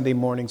on Sunday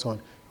mornings,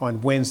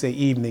 on Wednesday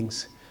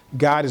evenings.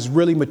 God is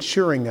really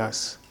maturing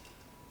us,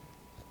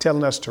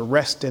 telling us to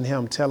rest in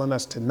him, telling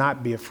us to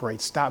not be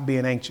afraid, stop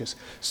being anxious.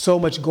 So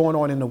much going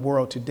on in the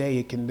world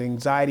today. The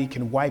anxiety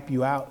can wipe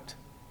you out.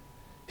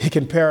 It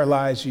can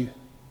paralyze you.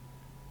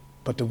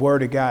 But the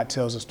word of God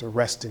tells us to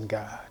rest in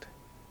God,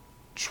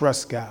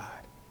 trust God,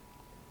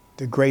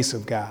 the grace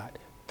of God,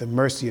 the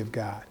mercy of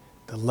God,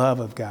 the love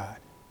of God,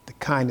 the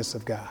kindness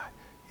of God.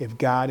 If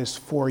God is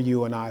for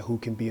you and I, who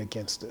can be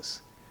against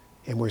us?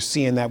 And we're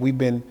seeing that. We've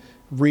been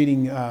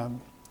reading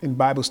in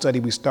Bible study.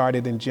 We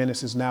started in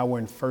Genesis. Now we're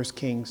in 1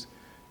 Kings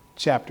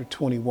chapter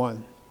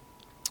 21.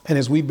 And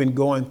as we've been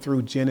going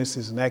through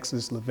Genesis and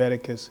Exodus,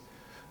 Leviticus,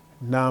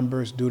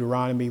 Numbers,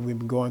 Deuteronomy, we've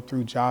been going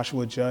through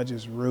Joshua,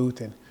 Judges,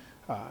 Ruth, and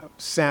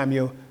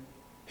Samuel.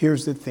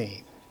 Here's the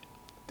theme: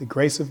 the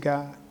grace of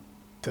God,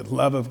 the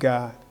love of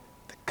God,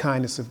 the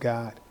kindness of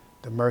God,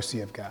 the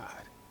mercy of God.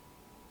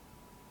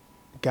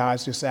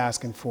 God's just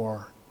asking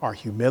for our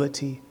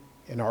humility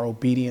and our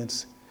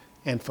obedience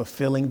and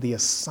fulfilling the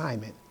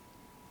assignment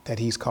that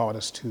he's called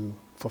us to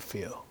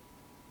fulfill.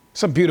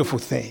 It's a beautiful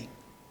thing.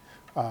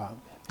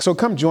 So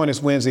come join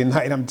us Wednesday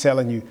night. I'm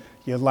telling you,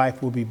 your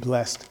life will be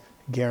blessed,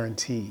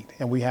 guaranteed.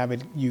 And we have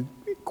it, you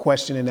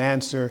question and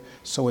answer,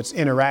 so it's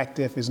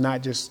interactive. It's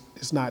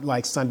not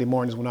like Sunday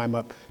mornings when I'm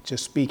up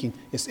just speaking.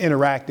 It's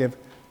interactive.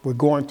 We're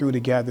going through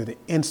together the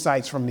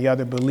insights from the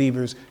other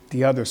believers,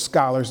 the other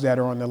scholars that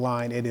are on the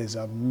line. It is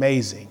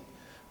amazing.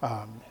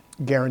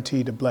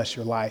 Guaranteed to bless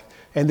your life.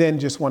 And then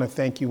just want to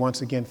thank you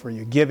once again for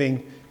your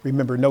giving.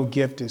 Remember, no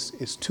gift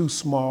is too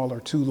small or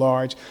too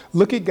large.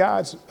 Look at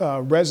God's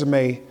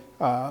resume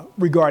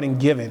regarding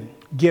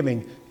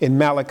giving in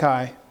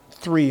Malachi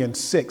 3 and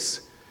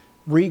 6.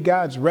 Read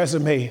God's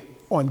resume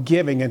on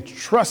giving and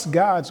trust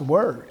God's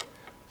word.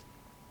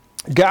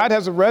 God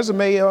has a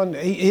resume on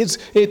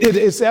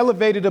it's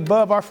elevated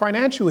above our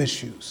financial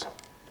issues.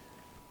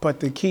 But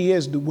the key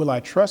is, will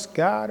I trust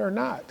God or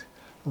not?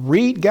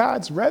 Read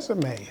God's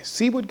resume.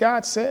 See what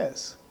God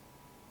says.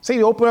 Say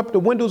he open up the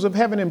windows of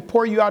heaven and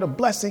pour you out a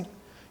blessing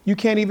you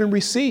can't even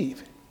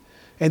receive.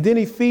 And then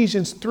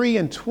Ephesians 3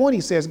 and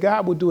 20 says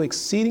God will do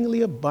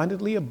exceedingly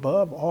abundantly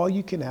above all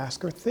you can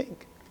ask or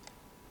think.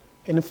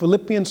 And in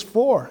Philippians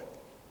 4,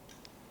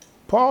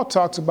 Paul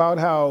talks about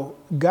how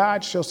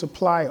God shall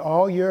supply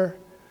all your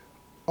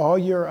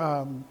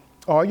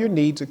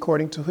needs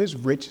according to his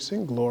riches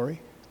and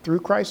glory through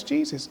Christ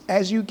Jesus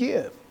as you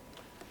give.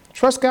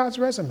 Trust God's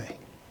resume.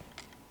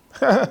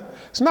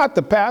 It's not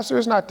the pastor.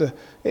 It's not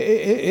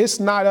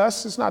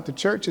us. It's not the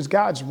church. It's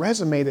God's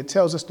resume that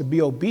tells us to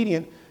be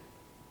obedient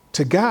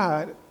to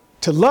God,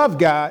 to love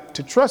God,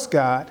 to trust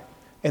God,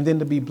 and then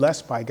to be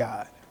blessed by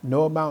God.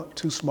 No amount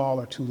too small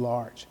or too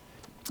large.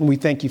 And we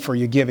thank you for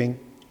your giving,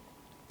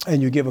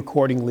 and you give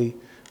accordingly,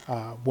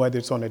 whether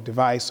it's on a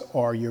device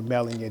or you're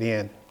mailing it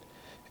in.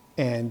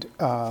 And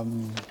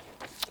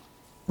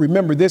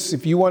remember this,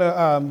 if you want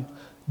to,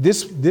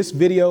 this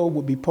video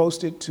will be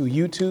posted to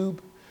YouTube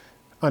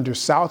under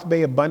South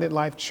Bay Abundant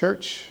Life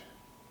Church.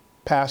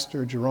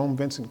 Pastor Jerome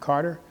Vincent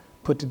Carter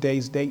put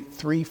today's date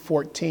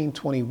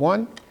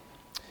 3/14/21.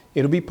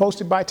 It'll be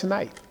posted by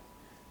tonight.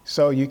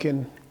 So you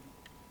can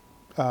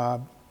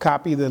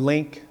copy the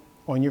link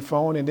on your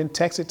phone and then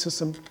text it to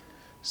some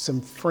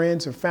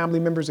friends or family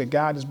members that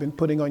God has been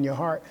putting on your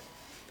heart.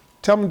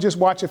 Tell them just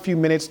watch a few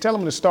minutes. Tell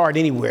them to start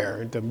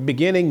anywhere, at the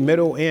beginning,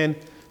 middle, end.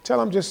 Tell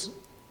them just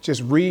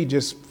read,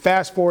 just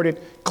fast forward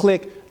it,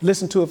 click,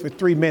 listen to it for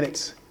 3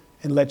 minutes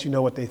and let you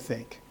know what they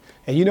think.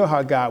 And you know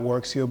how God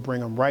works. He'll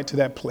bring them right to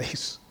that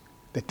place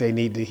that they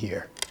need to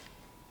hear.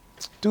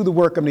 Do the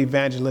work of an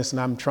evangelist,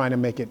 and I'm trying to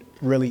make it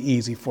really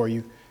easy for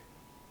you.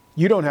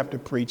 You don't have to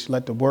preach.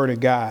 Let the word of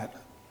God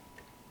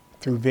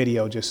through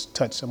video just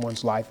touch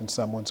someone's life and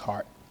someone's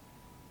heart.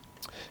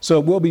 So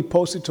it will be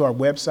posted to our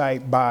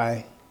website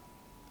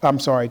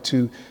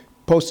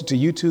posted to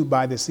YouTube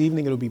by this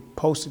evening. It'll be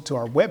posted to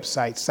our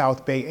website,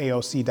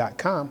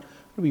 southbayalc.com.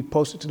 It'll be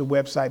posted to the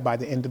website by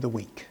the end of the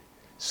week.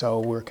 So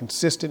we're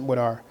consistent with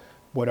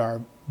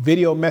our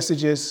video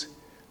messages.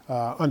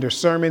 Under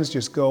sermons,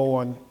 just go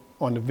on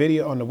the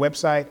video on the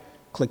website,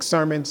 click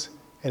sermons,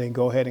 and then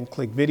go ahead and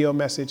click video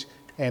message,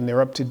 and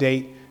they're up to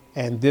date.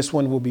 And this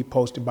one will be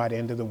posted by the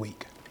end of the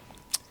week.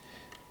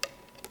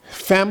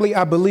 Family,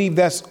 I believe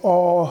that's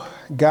all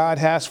God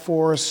has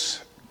for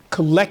us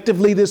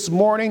collectively this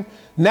morning.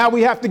 Now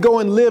we have to go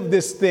and live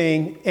this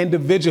thing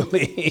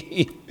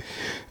individually.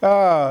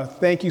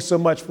 Thank you so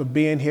much for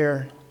being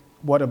here.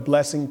 What a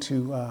blessing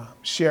to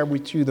share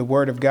with you the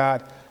word of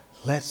God.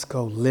 Let's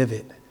go live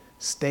it.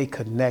 Stay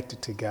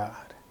connected to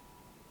God.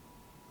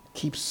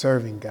 Keep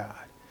serving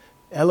God.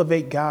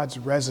 Elevate God's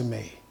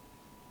resume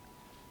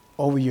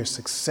over your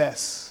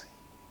success,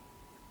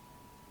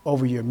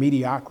 over your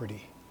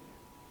mediocrity,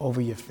 over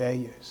your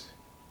failures.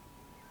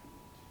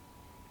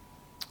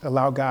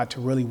 Allow God to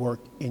really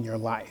work in your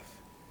life.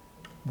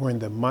 We're in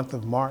the month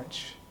of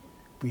March.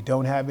 We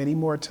don't have any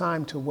more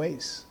time to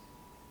waste.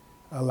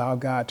 Allow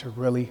God to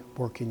really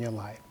work in your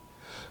life.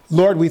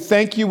 Lord, we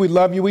thank you, we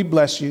love you, we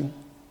bless you.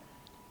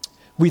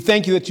 We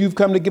thank you that you've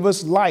come to give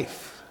us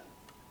life,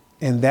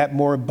 and that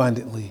more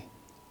abundantly.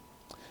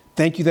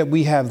 Thank you that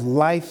we have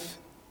life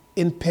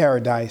in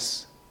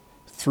paradise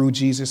through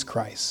Jesus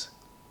Christ.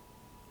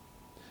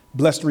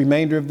 Bless the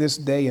remainder of this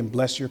day and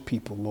bless your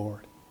people,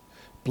 Lord.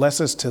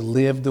 Bless us to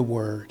live the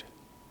word,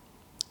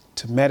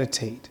 to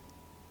meditate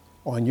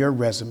on your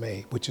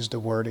resume, which is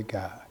the word of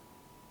God.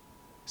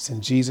 It's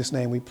in Jesus'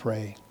 name we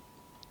pray.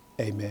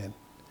 Amen.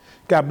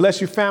 God bless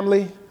your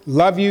family.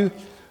 Love you.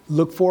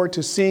 Look forward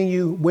to seeing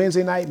you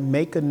Wednesday night.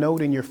 Make a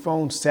note in your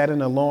phone, set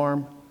an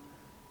alarm.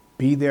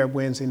 Be there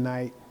Wednesday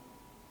night.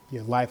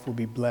 Your life will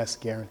be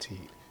blessed,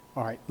 guaranteed.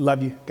 All right.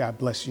 Love you. God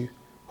bless you.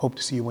 Hope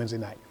to see you Wednesday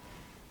night.